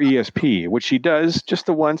 use your ESP, which she does just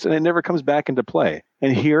the once, and it never comes back into play.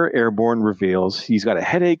 And here, Airborne reveals he's got a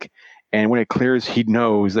headache, and when it clears, he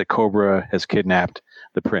knows that Cobra has kidnapped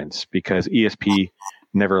the prince, because ESP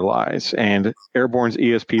never lies. And Airborne's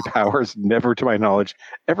ESP powers never, to my knowledge,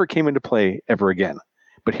 ever came into play ever again.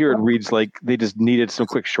 But here it reads like they just needed some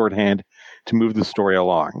quick shorthand to move the story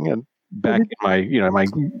along. And back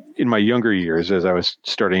in my younger years, as I was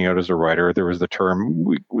starting out as a writer, there was the term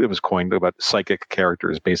it was coined about psychic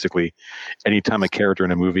characters. Basically, anytime a character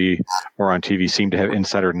in a movie or on TV seemed to have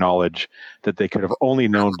insider knowledge that they could have only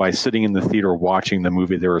known by sitting in the theater watching the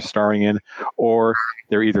movie they were starring in, or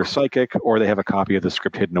they're either psychic or they have a copy of the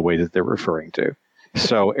script hidden away that they're referring to.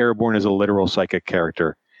 So Airborne is a literal psychic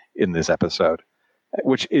character in this episode,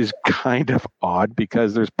 which is kind of odd,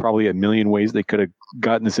 because there's probably a million ways they could have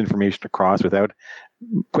gotten this information across without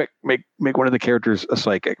make one of the characters a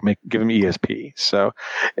psychic, give him ESP. So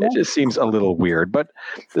it just seems a little weird. But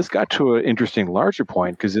this got to an interesting larger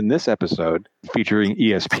point, because in this episode featuring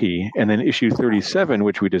ESP, and then issue 37,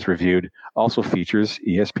 which we just reviewed, also features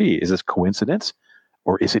ESP. Is this coincidence,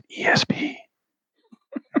 or is it ESP?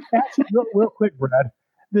 Actually, real quick, Brad,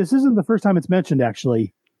 this isn't the first time it's mentioned,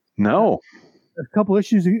 actually. No. A couple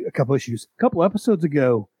episodes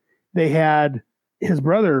ago, they had his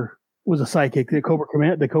brother was a psychic. The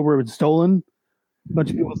Cobra was stolen. A bunch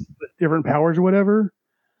of people with different powers or whatever,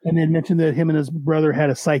 and they mentioned that him and his brother had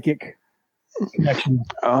a psychic connection.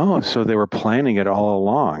 Oh, so they were planning it all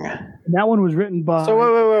along. And that one was written by. So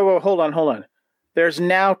wait, hold on. There's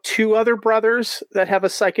now two other brothers that have a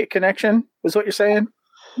psychic connection. Is what you're saying?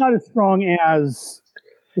 Not as strong as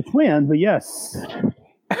the twin, but yes.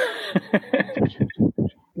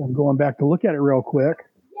 I'm going back to look at it real quick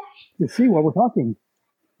to see what we're talking.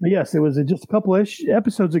 But yes, it was just a couple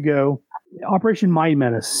episodes ago, Operation Mind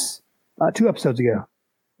Menace. 2 episodes ago.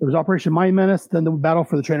 There was Operation Mind Menace, then the Battle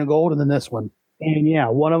for the Train of Gold, and then this one. And yeah,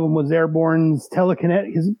 one of them was Airborne's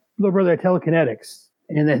his little brother had telekinetics.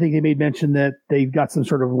 And I think they made mention that they've got some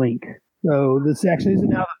sort of link. So this actually isn't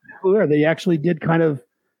now clear. They actually did kind of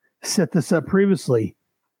set this up previously.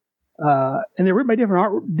 And they're written by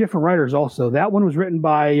different writers also. That one was written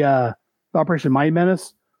by Operation Mind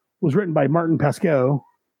Menace, was written by Martin Pascoe.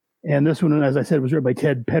 And this one, as I said, was written by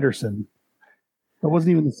Ted Pedersen. It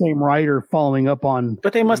wasn't even the same writer following up on.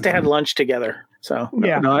 But they must have had lunch together. So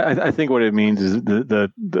yeah, no, I think what it means is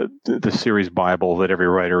the series Bible that every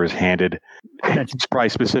writer is handed. It's probably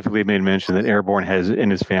specifically made mention that Airborne has in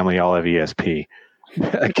his family all have ESP.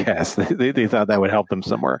 I guess they thought that would help them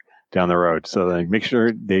somewhere down the road. So they make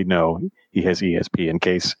sure they know he has ESP in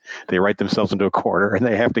case they write themselves into a corner and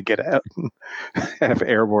they have to get out and have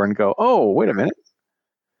Airborne go, oh, wait a minute.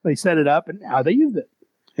 They set it up and now they used it.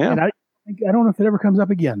 Yeah. And I don't know if it ever comes up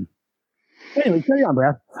again. Anyway, carry on,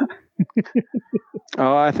 Brad.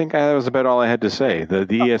 Oh, I think that was about all I had to say. The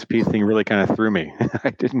ESP thing really kind of threw me.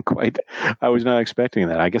 I was not expecting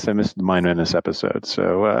that. I guess I missed mine in this episode.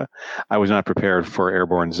 So I was not prepared for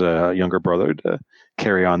Airborne's younger brother to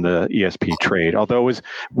carry on the ESP trade. Although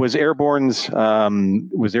was Airborne's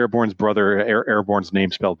brother Airborne's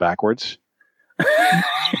name spelled backwards?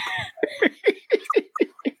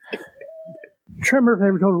 Tremor, if they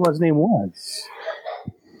ever told me what his name was.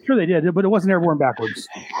 Sure they did, but it wasn't Airborne backwards.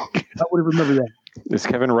 I would have remembered that. Is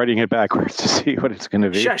Kevin writing it backwards to see what it's going to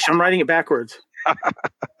be? Shush, I'm writing it backwards.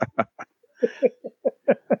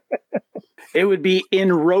 It would be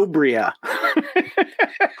Inrobria.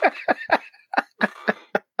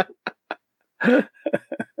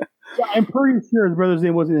 I'm pretty sure his brother's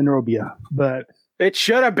name wasn't Inrobia, but it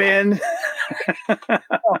should have been. Should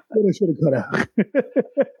have.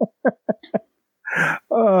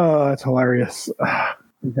 Oh, that's hilarious.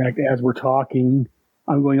 In fact, as we're talking,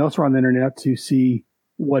 I'm going elsewhere on the internet to see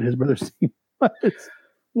what his brother's name was.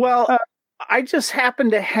 Well, I just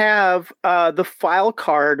happen to have the file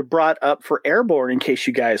card brought up for Airborne in case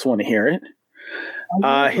you guys want to hear it.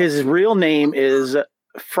 His real name is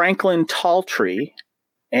Franklin Taltree,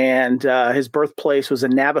 and his birthplace was a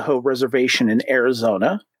Navajo reservation in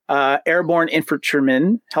Arizona. Airborne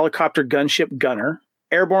infantryman, helicopter gunship gunner.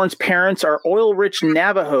 Airborne's parents are oil-rich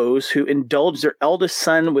Navajos who indulged their eldest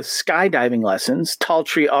son with skydiving lessons.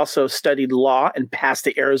 Taltree also studied law and passed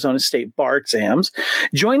the Arizona State bar exams.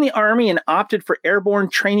 Joined the Army and opted for airborne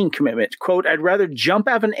training commitment. Quote, I'd rather jump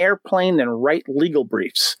out of an airplane than write legal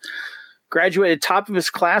briefs. Graduated top of his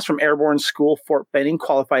class from Airborne School, Fort Benning,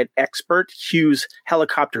 qualified expert, Hughes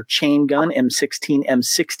helicopter chain gun, M16,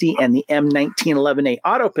 M60, and the M1911A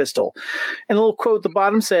auto pistol. And a little quote at the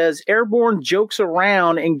bottom says, Airborne jokes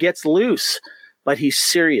around and gets loose, but he's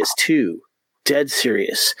serious too. Dead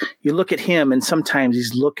serious. You look at him and sometimes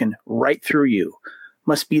he's looking right through you.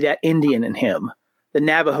 Must be that Indian in him. The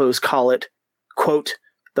Navajos call it, quote,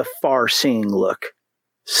 the far-seeing look.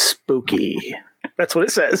 Spooky. That's what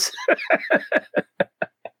it says.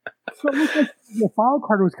 So it looks like the file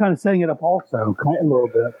card was kind of setting it up also, kind of a little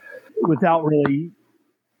bit, without really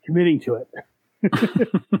committing to it.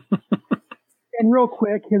 And real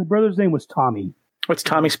quick, his brother's name was Tommy. What's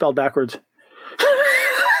Tommy spelled backwards?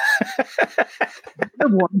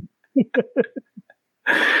 Airborne.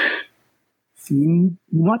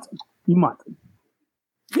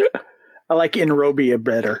 I like Inrobia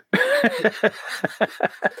better.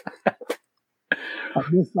 A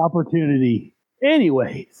missed opportunity.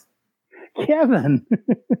 Anyways, Kevin.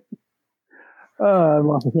 I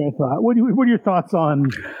lost my train of thought. What are your thoughts on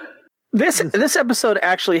this episode?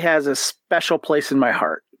 Actually has a special place in my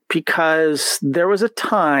heart because there was a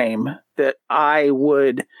time that I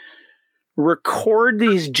would record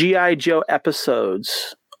these G.I. Joe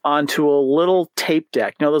episodes onto a little tape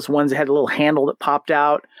deck. You know, those ones that had a little handle that popped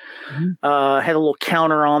out, had a little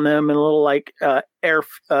counter on them and a little like air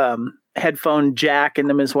headphone jack in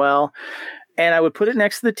them as well. And I would put it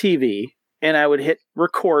next to the TV and I would hit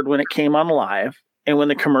record when it came on live. And when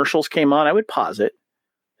the commercials came on, I would pause it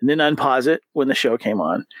and then unpause it when the show came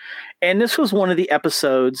on. And this was one of the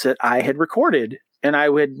episodes that I had recorded and I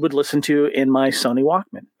would listen to in my Sony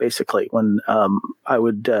Walkman, basically, when I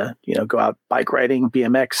would go out bike riding,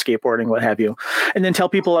 BMX, skateboarding, what have you, and then tell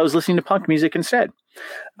people I was listening to punk music instead.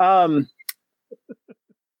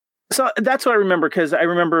 So that's what I remember, because I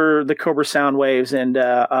remember the Cobra sound waves, and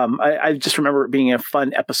I just remember it being a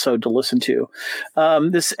fun episode to listen to.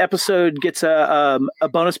 This episode gets a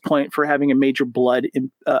bonus point for having a Major Blood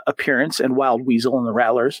appearance and Wild Weasel and the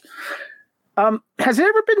Rattlers. Has it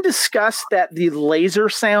ever been discussed that the laser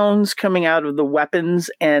sounds coming out of the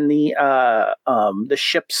weapons and the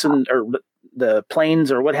ships or the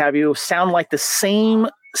planes or what have you sound like the same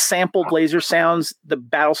sampled laser sounds the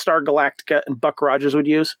Battlestar Galactica and Buck Rogers would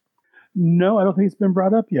use? No, I don't think it's been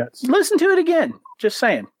brought up yet. Listen to it again. Just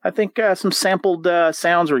saying. I think some sampled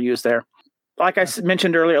sounds were used there. like I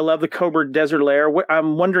mentioned earlier, I love the Cobra Desert Lair.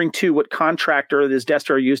 I'm wondering, too, what contractor this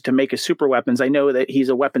Destro used to make his super weapons. I know that he's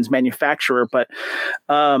a weapons manufacturer, but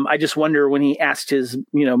I just wonder when he asked his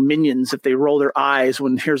minions if they roll their eyes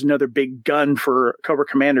when here's another big gun for Cobra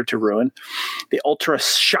Commander to ruin, the Ultra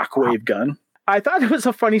Shockwave gun. I thought it was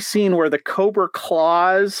a funny scene where the Cobra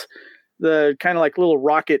claws, the kind of like little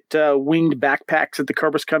rocket winged backpacks that the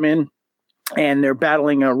Cobras come in, and they're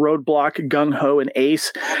battling a Roadblock, Gung Ho, and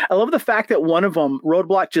Ace. I love the fact that one of them,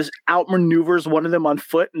 Roadblock, just outmaneuvers one of them on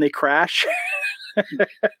foot and they crash.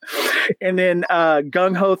 And then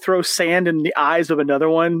Gung Ho throws sand in the eyes of another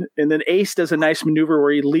one. And then Ace does a nice maneuver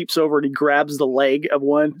where he leaps over and he grabs the leg of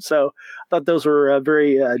one. So I thought those were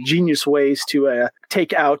very genius ways to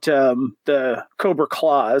take out the Cobra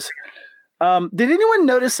claws. Did anyone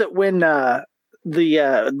notice that when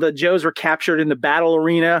the Joes were captured in the battle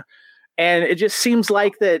arena, and it just seems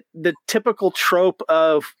like that the typical trope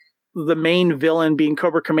of the main villain being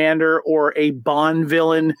Cobra Commander or a Bond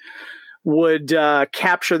villain would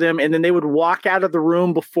capture them, and then they would walk out of the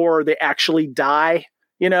room before they actually die,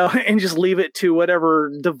 and just leave it to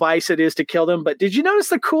whatever device it is to kill them. But did you notice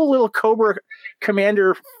the cool little Cobra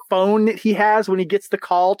Commander phone that he has when he gets the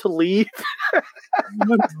call to leave?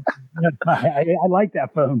 I like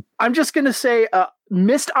that phone. I'm just going to say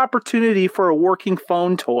missed opportunity for a working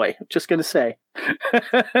phone toy. Just going to say.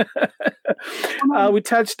 We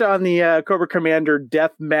touched on the Cobra Commander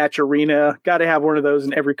Death Match Arena. Got to have one of those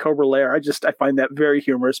in every Cobra lair. I find that very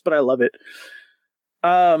humorous, but I love it.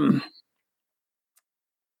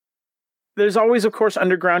 There's always, of course,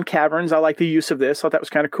 underground caverns. I like the use of this. I thought that was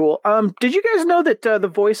kind of cool. Did you guys know that the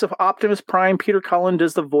voice of Optimus Prime, Peter Cullen,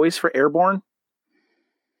 does the voice for Airborne?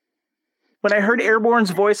 When I heard Airborne's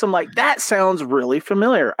voice, I'm like, that sounds really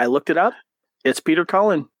familiar. I looked it up. It's Peter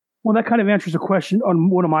Cullen. Well, that kind of answers a question on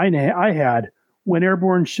one of mine I had. When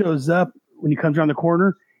Airborne shows up, when he comes around the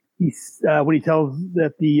corner, when he tells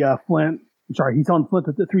that he's telling Flint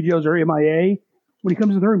that the three Joes are MIA. When he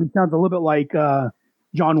comes in the room, he sounds a little bit like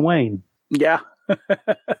John Wayne. Yeah.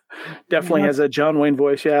 Definitely has a John Wayne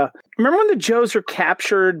voice, yeah. Remember when the Joes are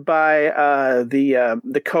captured by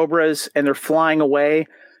the Cobras and they're flying away?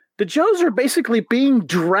 The Joes are basically being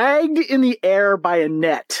dragged in the air by a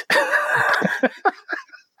net.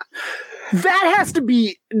 That has to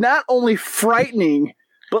be not only frightening,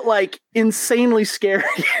 but like insanely scary.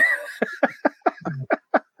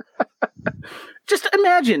 Just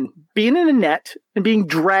imagine being in a net and being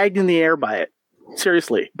dragged in the air by it.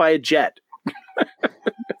 Seriously, by a jet.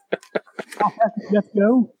 How fast does jets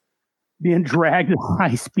go? Being dragged at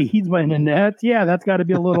high speeds by a net? Yeah, that's got to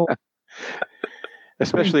be a little...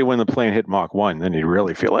 Especially when the plane hit Mach 1, then you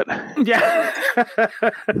really feel it. Yeah.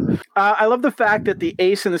 I love the fact that the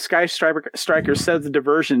Ace and the Sky Striker said the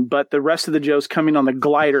diversion, but the rest of the Joes coming on the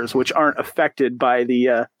gliders, which aren't affected by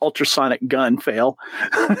the ultrasonic gun fail.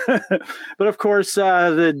 But of course,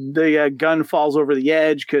 the gun falls over the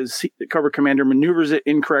edge because Cobra Commander maneuvers it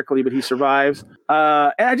incorrectly, but he survives.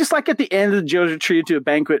 And I just like at the end, the Joes are treated to a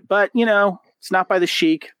banquet, but it's not by the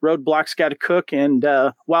Sheik. Roadblock's got to cook, and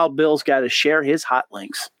Wild Bill's got to share his hot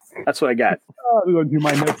links. That's what I got. We're going through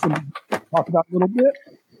my notes and talk about a little bit,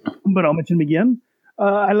 but I'll mention them again.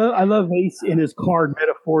 I love Ace in his card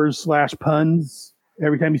metaphors / puns.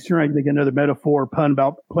 Every time he's trying to get another metaphor pun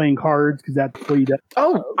about playing cards, because that's what he does.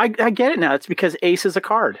 Oh, I get it now. It's because Ace is a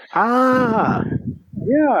card. Ah.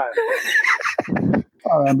 Yeah.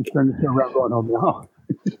 I'm just turning this around going home now.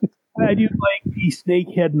 I do like the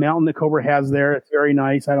Snakehead Mountain that Cobra has there. It's very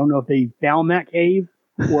nice. I don't know if they found that cave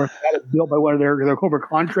or if that is built by one of their Cobra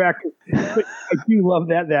contractors. But I do love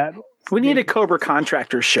that. We need a Cobra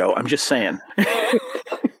contractors show. I'm just saying.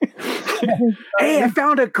 Hey, I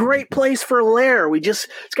found a great place for a lair. It's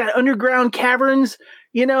got underground caverns,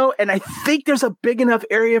 and I think there's a big enough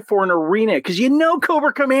area for an arena because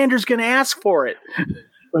Cobra Commander's going to ask for it.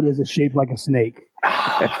 But is it shaped like a snake?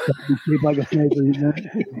 Shaped like a snake.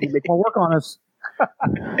 They can't work on us.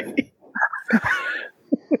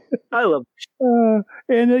 I love it.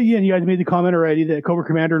 And again, you guys made the comment already that Cobra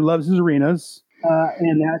Commander loves his arenas.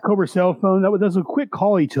 And that Cobra cell phone, that was a quick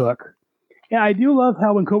call he took. And I do love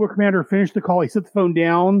how when Cobra Commander finished the call, he set the phone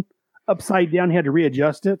down, upside down, he had to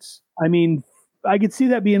readjust it. I mean, I could see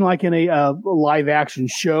that being like in a live action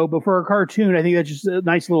show, but for a cartoon, I think that's just a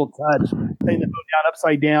nice little touch. Setting the phone down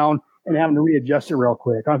upside down and having to readjust it real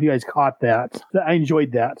quick. I don't know if you guys caught that. I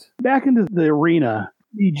enjoyed that. Back into the arena,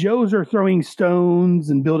 the Joes are throwing stones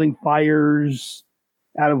and building fires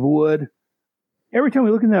out of wood. Every time we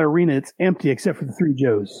look in that arena, it's empty except for the three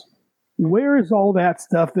Joes. Where is all that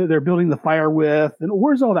stuff that they're building the fire with? And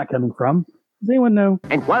where's all that coming from? Does anyone know?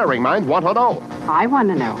 Inquiring minds want to know. I want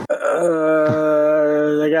to know.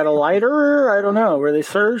 They got a lighter? I don't know. Were they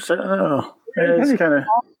searched? I don't know. It's kind of.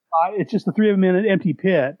 It's just the three of them in an empty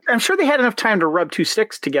pit. I'm sure they had enough time to rub two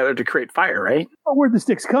sticks together to create fire, right? Well, where'd the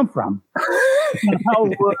sticks come from? How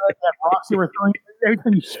that rocks they were throwing. Every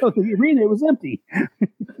time you showed the arena, it was empty.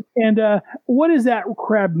 And what is that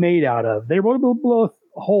crab made out of? They were able to blow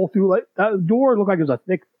a hole through, like that door looked like it was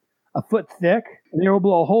a foot thick, and they were able to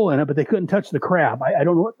blow a hole in it, but they couldn't touch the crab. I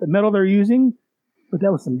don't know what the metal they're using, but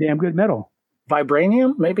that was some damn good metal.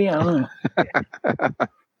 Vibranium, maybe? I don't know.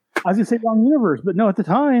 I was going to say wrong universe, but no, at the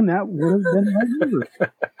time, that would have been the right universe.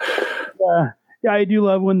 Yeah, I do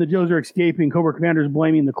love when the Joes are escaping, Cobra Commander's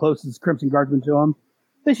blaming the closest Crimson Guardsman to him.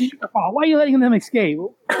 This is your fault. Why are you letting them escape?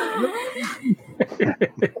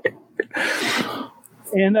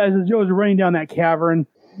 And as the Joes are running down that cavern,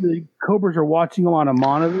 the Cobras are watching them on a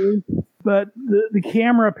monitor. But the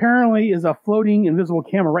camera apparently is a floating invisible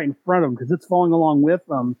camera right in front of them because it's following along with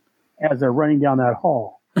them as they're running down that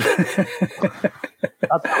hall.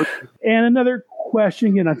 And another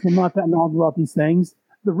question, again, I'm not that knowledgeable about these things.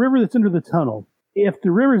 The river that's under the tunnel, if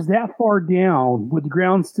the river is that far down, would the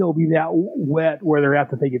ground still be that wet where they're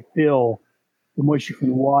at that they could fill the moisture from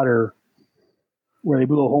the water? Where they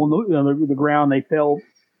blew a hole in the ground, they fell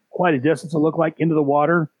quite a distance, it looked like, into the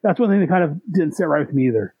water. That's one thing that kind of didn't sit right with me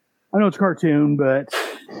either. I know it's a cartoon, but...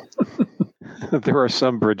 There are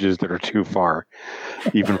some bridges that are too far,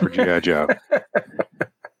 even for G.I. Joe.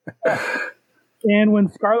 And when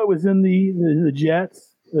Scarlet was in the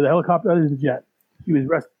jets, or the helicopter, the jet, she was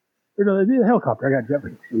resting. The helicopter, I got jet.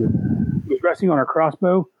 She was resting on her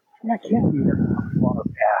crossbow. That can't be comfortable on her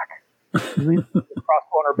back. Leave the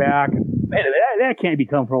crossbow on her back. Man, that can't be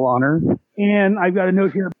comfortable on her. And I've got a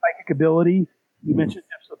note here, psychic ability. You mentioned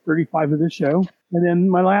episode 35 of this show. And then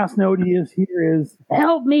my last note is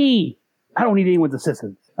help me. I don't need anyone's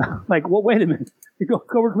assistance. Like, well, wait a minute. The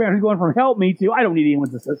Cobra Commander's going from help me to I don't need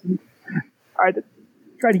anyone's assistance. All right,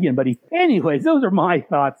 try it again, buddy. Anyways, those are my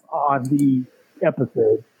thoughts on the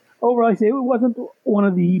episode. Overall, I say it wasn't one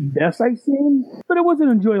of the best I've seen, but it was an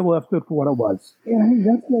enjoyable episode for what it was. And I think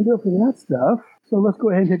that's going to do it for that stuff. So let's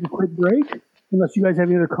go ahead and take a quick break, unless you guys have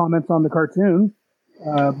any other comments on the cartoon.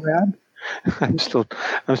 Brad? I'm still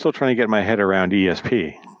trying to get my head around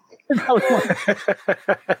ESP. You're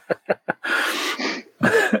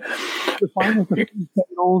fine with the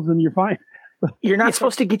 7-year-olds and you're fine. You're not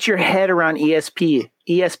supposed to get your head around ESP.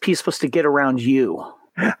 ESP is supposed to get around you.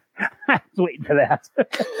 I was waiting for that.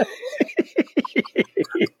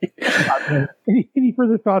 Any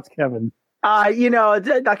further thoughts, Kevin?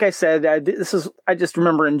 Like I said, I just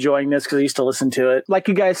remember enjoying this because I used to listen to it. Like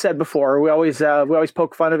you guys said before, we always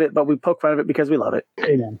poke fun of it, but we poke fun of it because we love it.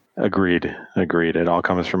 Amen. Agreed. It all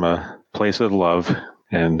comes from a place of love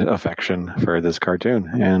and affection for this cartoon,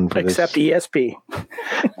 and for except ESP.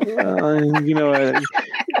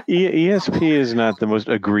 ESP is not the most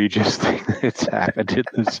egregious thing that's happened in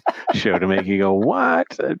this show to make you go, what?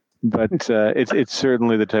 But it's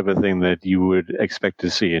certainly the type of thing that you would expect to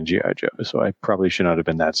see in G.I. Joe. So I probably should not have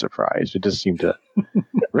been that surprised. It just seemed to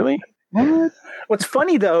really. What? What's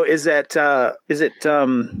funny though is that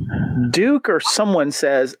Duke or someone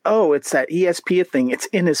says, "Oh, it's that ESP thing. It's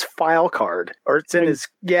in his file card, or it's in his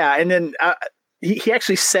and then he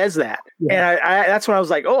actually says that, and I that's when I was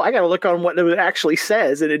like, "Oh, I got to look on what it actually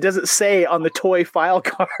says," and it doesn't say on the toy file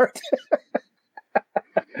card.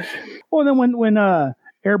 Well, then when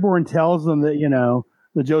Airborne tells them that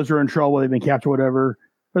the Joes are in trouble, they've been captured, whatever,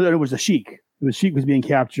 or that it was the Sheik. The Sheik was being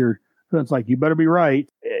captured. So it's like, you better be right.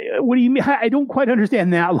 What do you mean? I don't quite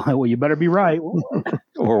understand that line. Well, you better be right.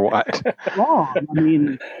 Or what? Wrong. I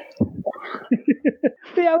mean,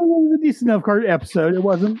 yeah, it was a decent enough episode. It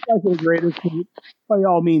wasn't the greatest, but by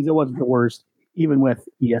all means, it wasn't the worst, even with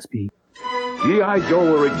ESP. G.I.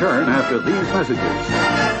 Joe will return after these messages.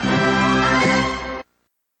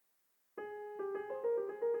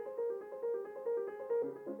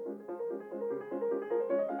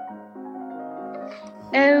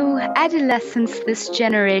 Oh, adolescents this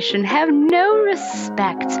generation have no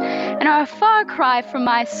respect and are a far cry from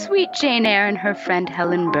my sweet Jane Eyre and her friend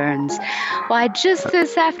Helen Burns. Why, just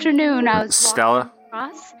this afternoon I was Stella?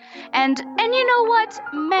 Across, and you know what?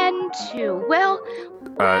 Men too. Well,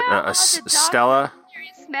 Stella?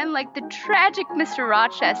 Men like the tragic Mr.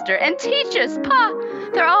 Rochester and teachers, Pa!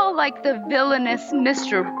 They're all like the villainous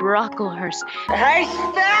Mr. Brocklehurst. Hey,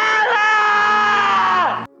 Stella!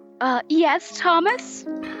 Yes, Thomas?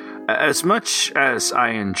 As much as I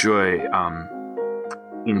enjoy,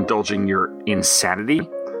 indulging your insanity,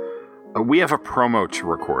 we have a promo to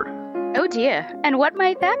record. Oh dear, and what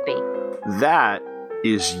might that be? That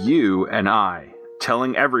is you and I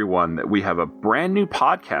telling everyone that we have a brand new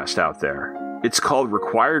podcast out there. It's called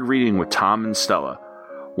Required Reading with Tom and Stella.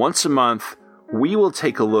 Once a month, we will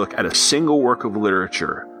take a look at a single work of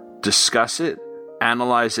literature, discuss it,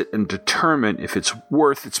 analyze it, and determine if it's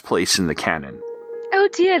worth its place in the canon. Oh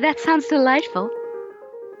dear, that sounds delightful.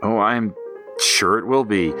 Oh, I'm sure it will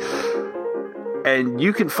be. And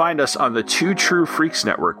you can find us on the Two True Freaks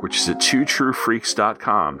Network, which is at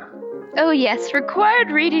twotruefreaks.com. Oh yes,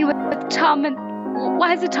 Required Reading with Tom and...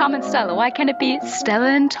 Why is it Tom and Stella? Why can't it be Stella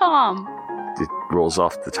and Tom? It rolls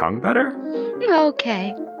off the tongue better?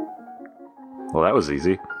 Okay. Well, that was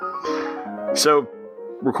easy. So,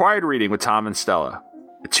 Required Reading with Tom and Stella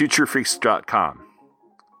at twotruefreaks.com.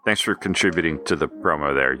 Thanks for contributing to the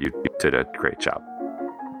promo there. You did a great job.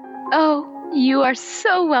 Oh, you are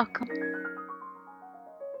so welcome.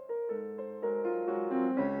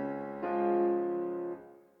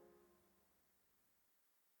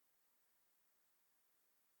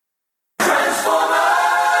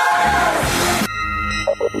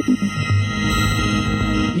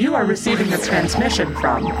 You are receiving a transmission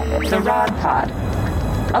from the Rod Pod.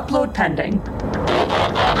 Upload pending.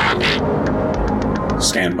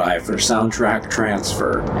 Stand by for soundtrack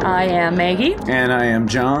transfer. I am Maggie. And I am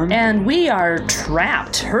John. And we are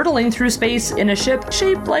trapped, hurtling through space in a ship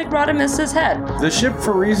shaped like Rodimus's head. The ship,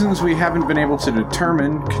 for reasons we haven't been able to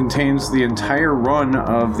determine, contains the entire run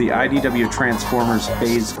of the IDW Transformers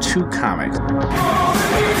Phase 2 comic,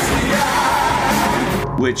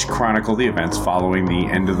 which chronicle the events following the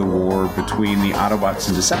end of the war between the Autobots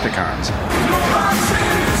and Decepticons.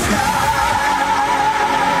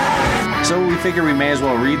 So we figure we may as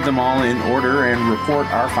well read them all in order and report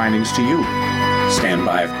our findings to you. Stand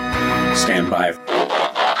by. Stand by.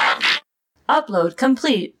 Upload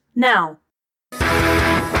complete. Now.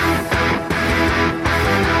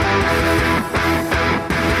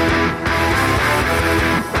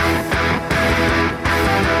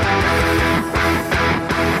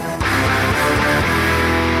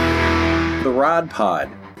 The Rod Pod.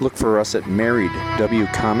 Look for us at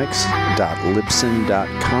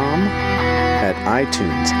marriedwcomics.libsyn.com, at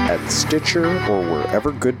iTunes, at Stitcher, or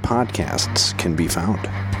wherever good podcasts can be found.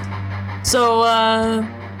 So,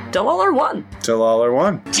 till all are one. Till all are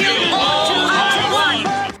one. Till all are one.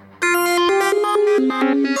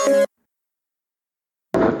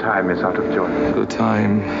 The time is out of joint. The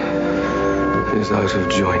time is out of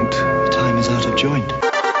joint. The time is out of joint.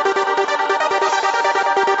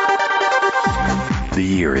 The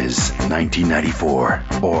year is 1994,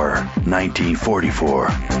 or 1944,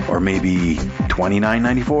 or maybe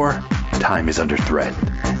 2994. Time is under threat,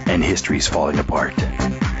 and history is falling apart.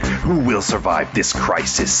 Who will survive this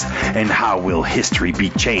crisis, and how will history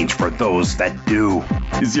be changed for those that do?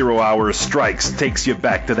 0 Hour Strikes takes you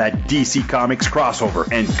back to that DC Comics crossover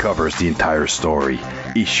and covers the entire story,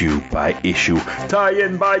 issue by issue,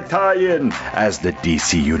 tie-in by tie-in, as the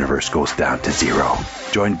DC Universe goes down to zero.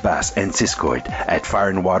 Join Bass and Siskoid at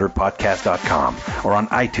fireandwaterpodcast.com or on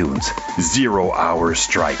iTunes. 0 Hour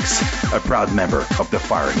Strikes, a proud member of the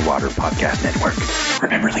Fire and Water Podcast Network.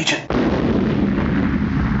 Remember, Legion.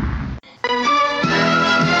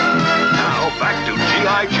 Now back to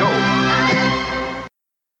G.I. Joe.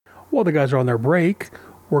 While the guys are on their break,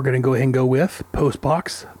 we're going to go ahead and go with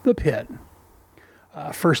Postbox The Pit.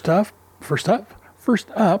 First up,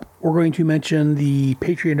 we're going to mention the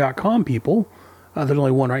Patreon.com people. There's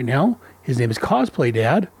only one right now. His name is Cosplay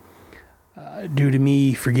Dad. Due to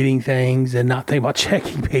me forgetting things and not thinking about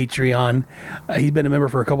checking Patreon, he's been a member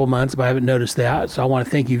for a couple months, but I haven't noticed that. So I want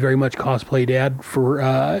to thank you very much, Cosplay Dad,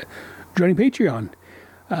 for joining Patreon.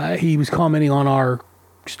 He was commenting on our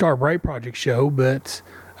Star Bright Project show, but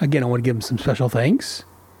again, I want to give him some special thanks.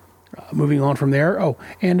 Moving on from there. Oh,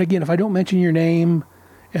 and again, if I don't mention your name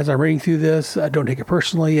as I'm reading through this, don't take it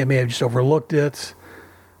personally. I may have just overlooked it.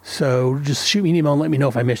 So just shoot me an email and let me know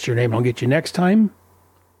if I missed your name. I'll get you next time.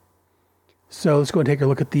 So let's go and take a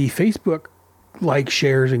look at the Facebook likes,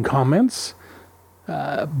 shares, and comments.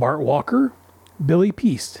 Bart Walker, Billy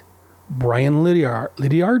Peast, Brian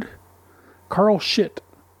Lydiard, Carl Schitt,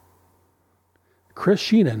 Chris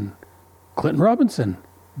Sheenan, Clinton Robinson,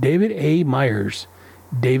 David A. Myers,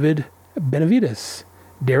 David Benavides,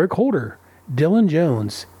 Derek Holder, Dylan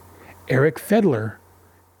Jones, Eric Fedler,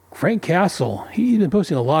 Frank Castle. He's been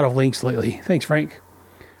posting a lot of links lately. Thanks, Frank.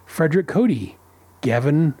 Frederick Cody,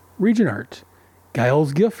 Gavin Regenart,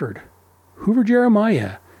 Giles Gifford, Hoover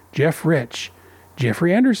Jeremiah, Jeff Rich,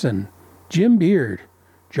 Jeffrey Anderson, Jim Beard,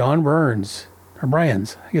 John Burns, or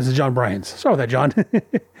Bryans. I guess it's John Bryans. Sorry about that, John.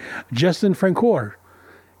 Justin Francoeur,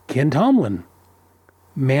 Ken Tomlin,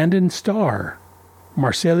 Mandan Starr,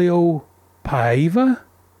 Marcelio Paiva,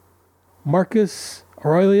 Marcus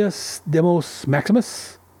Aurelius Demos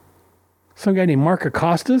Maximus, some guy named Mark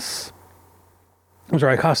Acosta,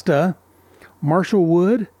 Marshall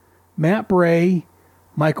Wood, Matt Bray,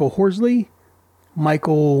 Michael Horsley,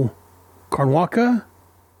 Michael Karnwaka,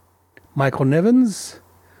 Michael Nevins,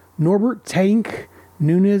 Norbert Tank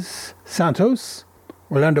Nunez Santos,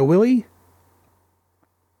 Orlando Willie,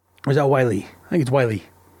 or is that Wiley? I think it's Wiley.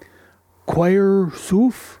 Choir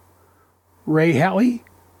Suf, Ray Halley,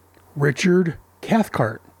 Richard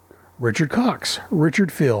Cathcart, Richard Cox,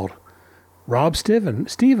 Richard Field, Rob Stephen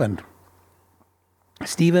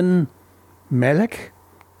Melick,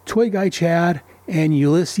 Toy Guy Chad, and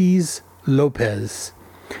Ulysses Lopez.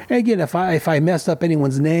 And again, if I messed up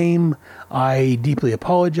anyone's name, I deeply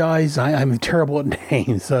apologize. I'm terrible at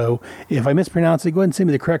names, so if I mispronounce it, go ahead and send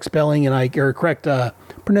me the correct spelling or correct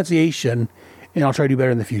pronunciation, and I'll try to do better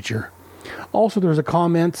in the future. Also, there's a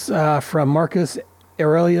comment from Marcus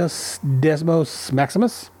Aurelius Desmos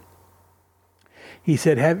Maximus. He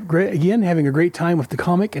said, having a great time with the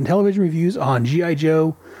comic and television reviews on G.I.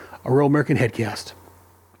 Joe, a Real American Headcast.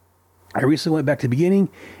 I recently went back to the beginning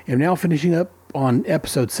and am now finishing up on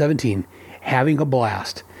episode 17, having a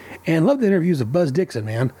blast. And love the interviews of Buzz Dixon,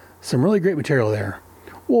 man. Some really great material there.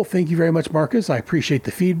 Well, thank you very much, Marcus. I appreciate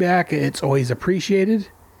the feedback. It's always appreciated.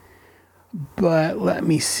 But let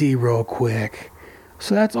me see real quick.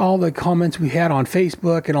 So that's all the comments we had on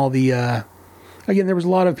Facebook and all the... again, there was a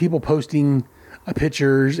lot of people posting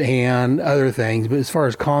pictures and other things. But as far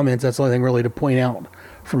as comments, that's the only thing really to point out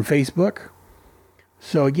from Facebook.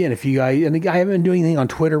 So again, if you guys... And I haven't been doing anything on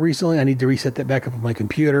Twitter recently. I need to reset that back up on my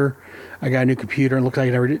computer. I got a new computer and it looks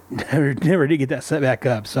like I never did get that set back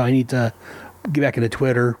up. So I need to get back into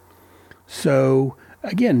Twitter. So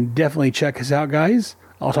again, definitely check us out, guys.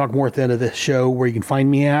 I'll talk more at the end of the show where you can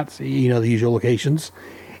find me at, the usual locations.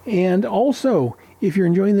 And also, if you're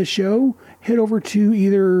enjoying the show, head over to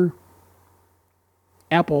either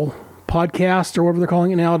Apple Podcasts or whatever they're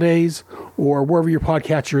calling it nowadays, or wherever your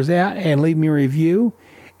podcatcher is at, and leave me a review.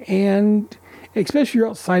 And especially if you're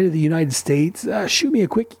outside of the United States, shoot me a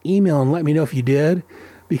quick email and let me know if you did,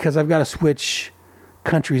 because I've got to switch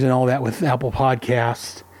countries and all that with Apple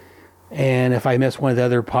Podcasts. And if I miss one of the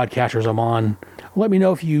other podcatchers I'm on, let me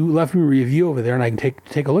know if you left me a review over there and I can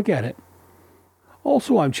take a look at it.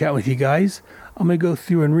 Also, I'm chatting with you guys. I'm going to go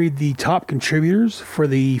through and read the top contributors for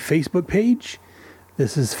the Facebook page.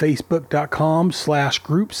 This is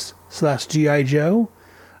facebook.com/groups/G.I. Joe.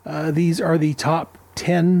 These are the top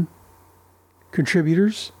 10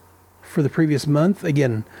 contributors for the previous month.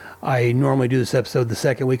 Again, I normally do this episode the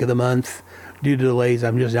second week of the month. Due to delays,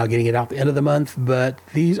 I'm just now getting it out the end of the month. But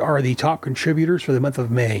these are the top contributors for the month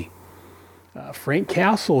of May. Frank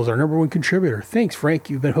Castle is our number one contributor. Thanks, Frank.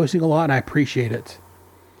 You've been hosting a lot, and I appreciate it.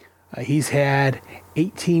 He's had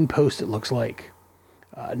 18 posts, it looks like.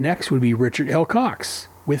 Next would be Richard L. Cox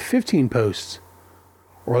with 15 posts.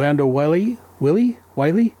 Orlando Wiley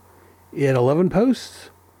at 11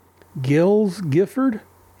 posts. Gills Gifford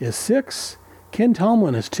is 6. Ken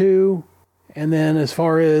Tomlin is 2. And then as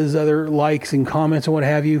far as other likes and comments and what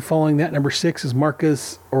have you, following that, number 6 is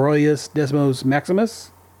Marcus Aurelius Desmos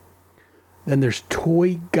Maximus. Then there's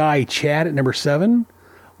Toy Guy Chad at number 7.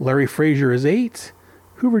 Larry Frazier is 8.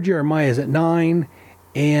 Hoover Jeremiah is at 9.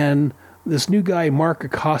 And this new guy, Mark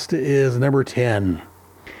Acosta, is number 10.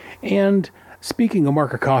 And speaking of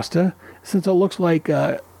Mark Acosta, since it looks like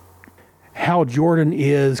Hal Jordan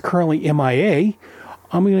is currently MIA,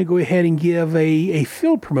 I'm going to go ahead and give a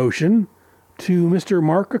field promotion to Mr.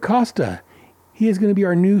 Mark Acosta. He is going to be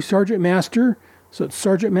our new Sergeant Master. So it's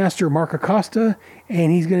Sergeant Master Mark Acosta,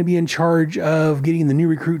 and he's going to be in charge of getting the new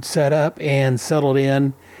recruits set up and settled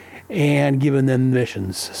in and giving them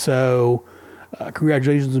missions. So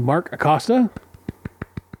congratulations, Mark Acosta.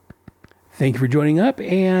 Thank you for joining up,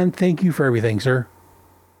 and thank you for everything, sir.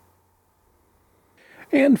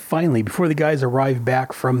 And finally, before the guys arrive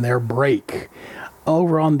back from their break,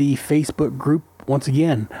 over on the Facebook group, once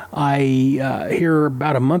again, I here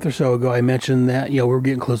about a month or so ago, I mentioned that we're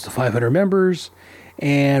getting close to 500 members,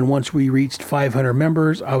 and once we reached 500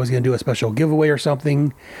 members, I was going to do a special giveaway or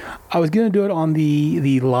something. I was going to do it on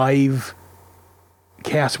the live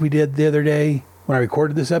cast we did the other day when I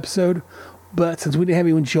recorded this episode, but since we didn't have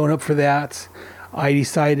anyone showing up for that, I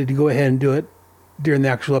decided to go ahead and do it during the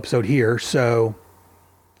actual episode here. So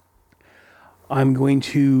what I'm going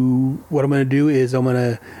to do is I'm going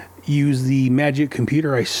to use the magic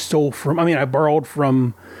computer I borrowed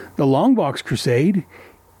from the Longbox Crusade,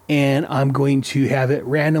 and I'm going to have it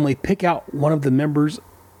randomly pick out one of the members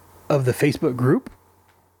of the Facebook group,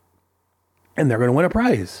 and they're going to win a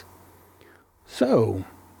prize. So,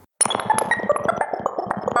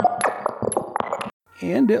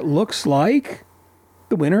 And it looks like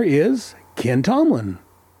the winner is Ken Tomlin.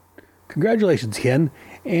 Congratulations, Ken.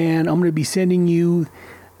 And I'm going to be sending you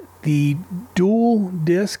the dual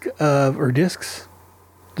discs, the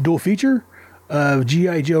dual feature of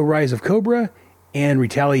G.I. Joe Rise of Cobra and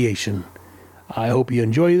Retaliation. I hope you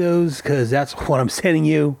enjoy those because that's what I'm sending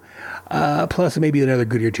you. Plus maybe another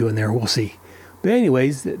goodie or two in there. We'll see. But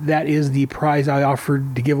anyways, that is the prize I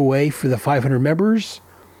offered to give away for the 500 members.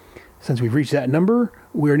 Since we've reached that number,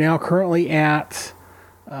 we're now currently at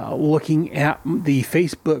looking at the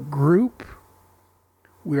Facebook group.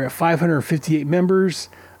 We're at 558 members.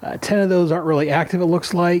 10 of those aren't really active, it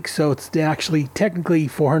looks like. So it's actually technically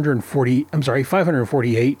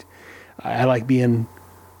 548. I like being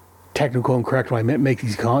technical and correct when I make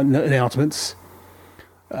these announcements.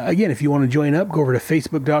 Again, if you want to join up, go over to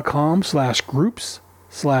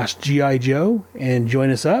facebook.com/groups/GI Joe and join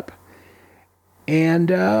us up. And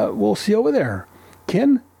we'll see you over there.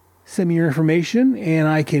 Ken, send me your information and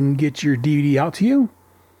I can get your DVD out to you.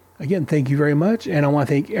 Again, thank you very much. And I want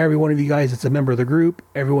to thank every one of you guys that's a member of the group,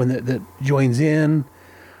 everyone that joins in.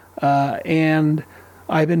 And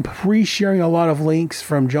I've been pre-sharing a lot of links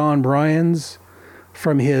from John Bryan's,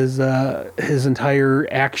 from his entire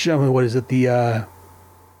action. What is it?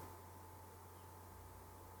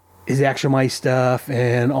 His Action My stuff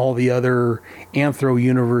and all the other Anthro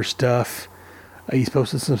Universe stuff. He's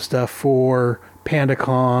posted some stuff for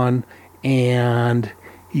PandaCon, and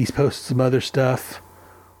he's posted some other stuff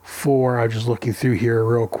for, I'm just looking through here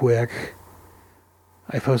real quick.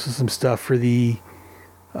 I posted some stuff for the,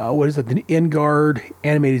 the Engard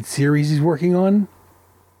animated series he's working on,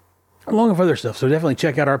 along with other stuff. So definitely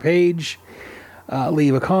check out our page,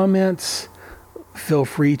 leave a comment. Feel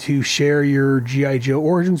free to share your G.I. Joe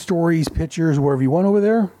origin stories, pictures, wherever you want over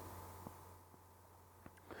there.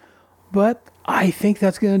 But I think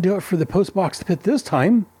that's going to do it for the Postbox Pit this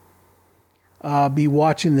time. I'll be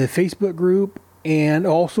watching the Facebook group and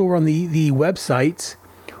also on the websites,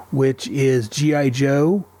 which is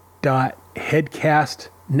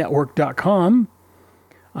gijoe.headcastnetwork.com.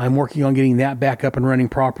 I'm working on getting that back up and running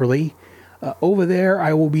properly. Over there,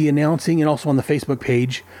 I will be announcing, and also on the Facebook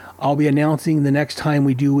page, I'll be announcing the next time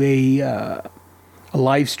we do a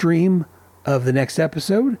live stream of the next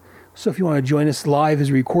episode. So if you want to join us live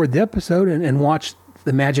as we record the episode and watch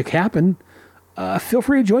the magic happen, feel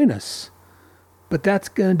free to join us. But that's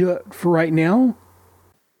going to do it for right now.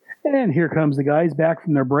 And here comes the guys back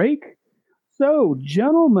from their break. So,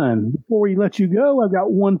 gentlemen, before we let you go, I've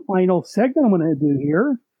got one final segment I'm going to do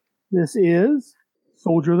here. This is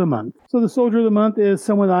Soldier of the Month. So the Soldier of the Month is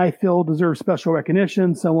someone that I feel deserves special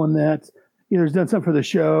recognition, someone that either has done something for the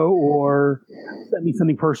show or sent me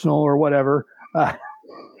something personal or whatever.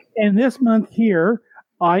 And this month here,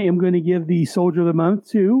 I am going to give the Soldier of the Month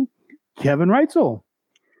to Kevin Reitzel.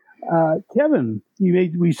 Kevin,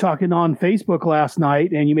 we were talking on Facebook last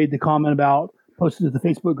night, and you made the comment about, posted to the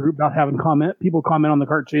Facebook group about having people comment on the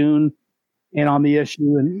cartoon and on the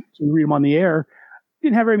issue and read them on the air.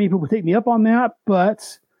 Didn't have very many people take me up on that,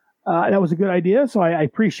 but that was a good idea. So I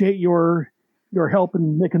appreciate your help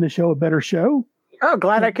in making the show a better show. Oh,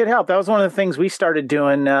 glad I could help. That was one of the things we started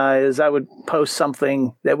doing is I would post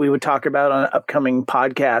something that we would talk about on an upcoming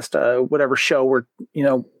podcast, whatever show we're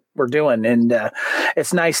doing. And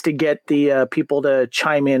it's nice to get the people to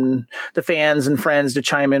chime in, the fans and friends to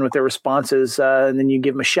chime in with their responses. And then you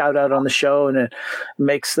give them a shout out on the show and it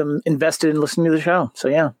makes them invested in listening to the show. So,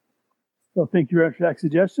 yeah. Well, thank you for that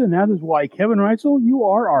suggestion. And that is why, Kevin Reitzel, you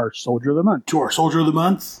are our Soldier of the Month. To our Soldier of the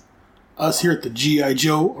Month, us here at the G.I.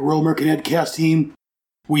 Joe Royal American Headcast team,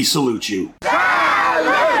 we salute you.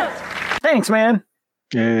 Thanks, man.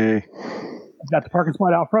 Yay. I've got the parking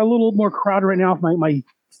spot out for a little more crowded right now. My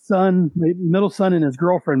middle son and his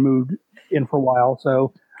girlfriend moved in for a while.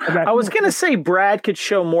 So I was going to say Brad could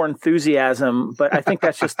show more enthusiasm, but I think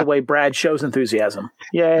that's just the way Brad shows enthusiasm.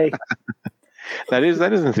 Yay. That is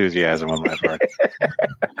enthusiasm on my part.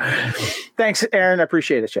 Thanks, Aaron. I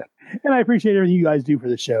appreciate it, Jeff. And I appreciate everything you guys do for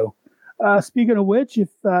the show. Speaking of which, if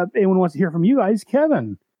anyone wants to hear from you guys,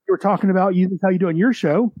 Kevin, you were talking about how you do on your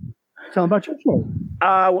show. Tell them about your show.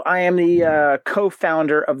 I am the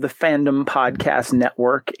co-founder of the Fandom Podcast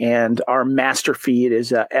Network, and our master feed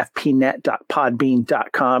is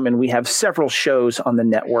fpnet.podbean.com, and we have several shows on the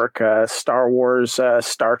network, Star Wars,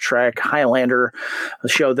 Star Trek, Highlander, a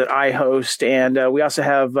show that I host, and we also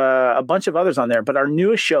have a bunch of others on there. But our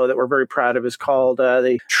newest show that we're very proud of is called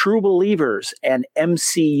the True Believers, an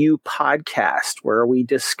MCU podcast, where we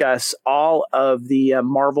discuss all of the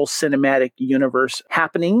Marvel Cinematic Universe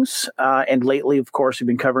happenings, And lately, of course, we've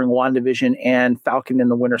been covering WandaVision and Falcon and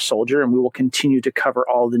the Winter Soldier, and we will continue to cover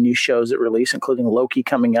all the new shows that release, including Loki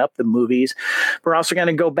coming up, the movies. We're also going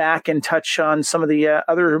to go back and touch on some of the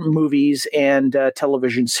other movies and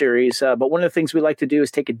television series. But one of the things we like to do is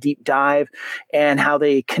take a deep dive and how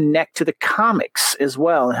they connect to the comics as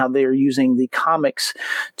well, and how they are using the comics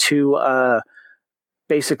to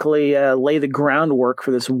basically lay the groundwork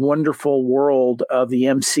for this wonderful world of the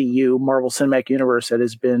MCU, Marvel Cinematic Universe, that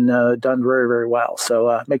has been done very, very well.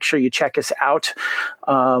 So make sure you check us out.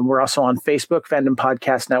 We're also on Facebook, Fandom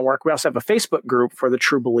Podcast Network. We also have a Facebook group for the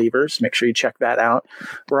True Believers. Make sure you check that out.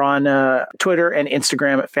 We're on Twitter and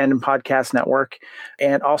Instagram at Fandom Podcast Network.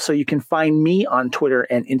 And also you can find me on Twitter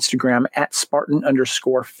and Instagram at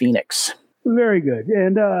Spartan_Phoenix. Very good.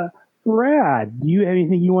 And Brad, do you have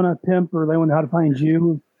anything you want to pimp or anyone how to find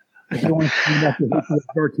you? If you want to find out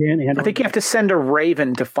I think you have to send a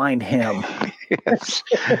raven to find him. Yes.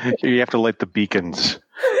 You have to light the beacons.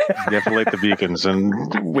 You have to light the beacons and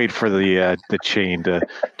wait for the chain to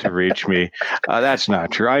reach me. That's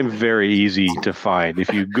not true. I'm very easy to find.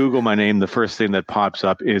 If you Google my name, the first thing that pops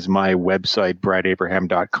up is my website,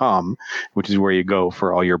 bradabraham.com, which is where you go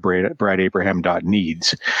for all your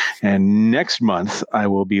bradabraham.needs. And next month, I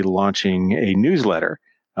will be launching a newsletter,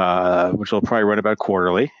 which will probably run about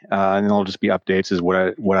quarterly, and it'll just be updates as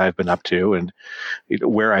what I've been up to and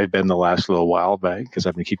where I've been the last little while, because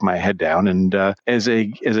I've been keeping my head down. And as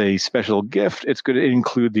a special gift, it's going to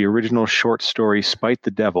include the original short story "Spite the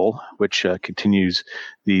Devil," which continues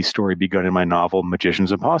the story begun in my novel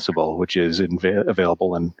 "Magician's Impossible," which is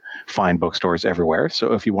available in fine bookstores everywhere.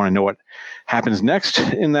 So if you want to know what happens next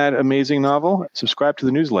in that amazing novel, subscribe to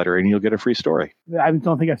the newsletter and you'll get a free story. I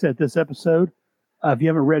don't think I've said this episode. If you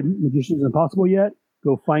haven't read Magician's Impossible yet,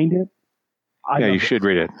 go find it. You should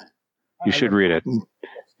read it. You should read it.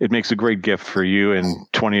 It makes a great gift for you and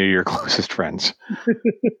 20 of your closest friends.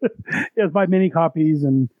 Yes, buy many copies,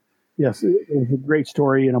 and yes, it was a great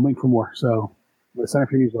story, and I'm waiting for more. So I'm going to sign up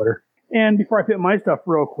for your newsletter. And before I put my stuff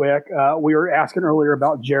real quick, we were asking earlier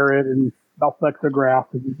about Jared and about Flexograph,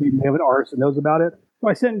 because we have an artist that knows about it. So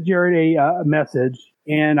I sent Jared a message,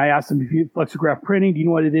 and I asked him if you Flexograph printing, do you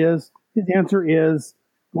know what it is? His answer is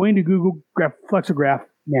going to Google Flexograph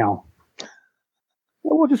now.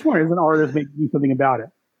 Well, just wondering, as an artist, maybe do something about it.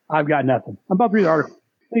 I've got nothing. I'm about to read the article.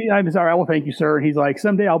 I'm sorry. Well, thank you, sir. And he's like,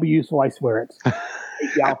 someday I'll be useful. I swear it.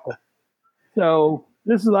 So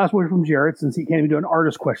this is the last word from Jared, since he can't even do an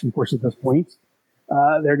artist question for us at this point.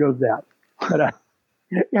 There goes that. But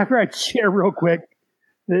after I share real quick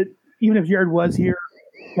that even if Jared was here,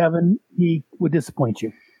 Kevin, he would disappoint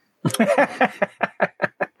you.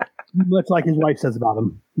 Much like his wife says about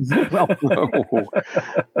him. Well,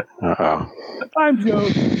 I'm Joe.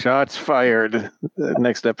 Shots fired. The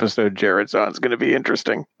next episode Jared's on is going to be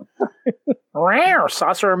interesting. Wow,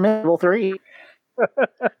 Saucer Middle 3.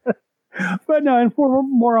 But no, and for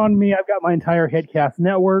more on me, I've got my entire Headcast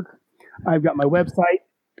network. I've got my website,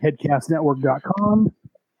 headcastnetwork.com.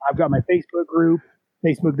 I've got my Facebook group,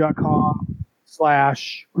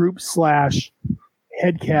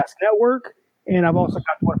 facebook.com/group/Headcast Network. And I've also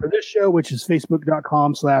got one for this show, which is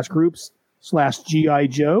facebook.com/groups/G.I.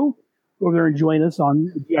 Joe. Go over there and join us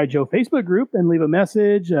on the G.I. Joe Facebook group and leave a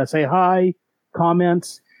message, say hi,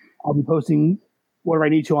 comments. I'll be posting whatever I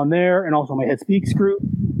need to on there, and also my Head Speaks group.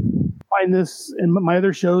 Find this and my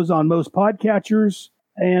other shows on most podcatchers.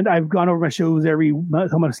 And I've gone over my shows every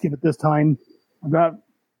month. I'm going to skip it this time. I've got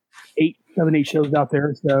 8 shows out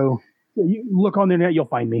there. So you look on the internet, you'll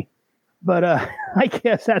find me. But I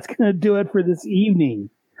guess that's going to do it for this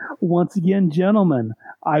evening. Once again, gentlemen,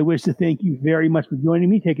 I wish to thank you very much for joining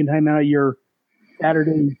me, taking time out of your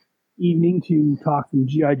Saturday evening to talk some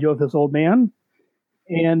G.I. Joe with this old man.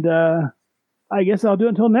 And I guess I'll do it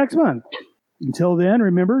until next month. Until then,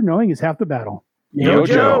 remember, knowing is half the battle. Yo,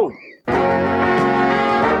 Joe.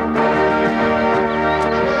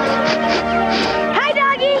 Hi,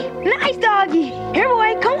 doggy. Nice doggy. Here,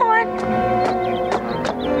 boy, come on.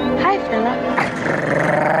 Hi, fella.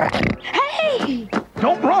 Hey!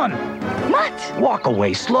 Don't run! What? Walk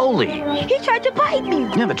away slowly. He tried to bite me.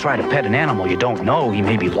 Never try to pet an animal you don't know. He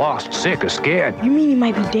may be lost, sick, or scared. You mean he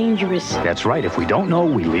might be dangerous? That's right. If we don't know,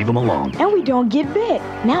 we leave him alone. And we don't get bit.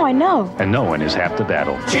 Now I know. And knowing is half the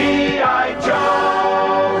battle. G.I.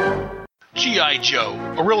 Joe! G.I.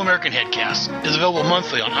 Joe, a Real American Headcast, is available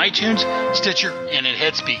monthly on iTunes, Stitcher, and at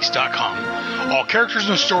headspeaks.com. All characters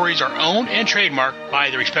and stories are owned and trademarked by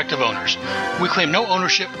the respective owners. We claim no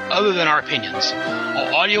ownership other than our opinions.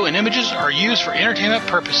 All audio and images are used for entertainment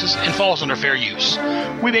purposes and falls under fair use.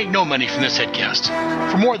 We make no money from this headcast.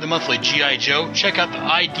 For more of the monthly G.I. Joe, check out the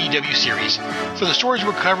IDW series. For the stories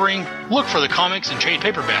we're covering, look for the comics and trade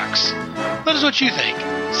paperbacks. Let us know what you think.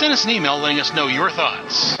 Send us an email letting us know your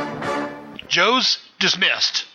thoughts. Joe's dismissed.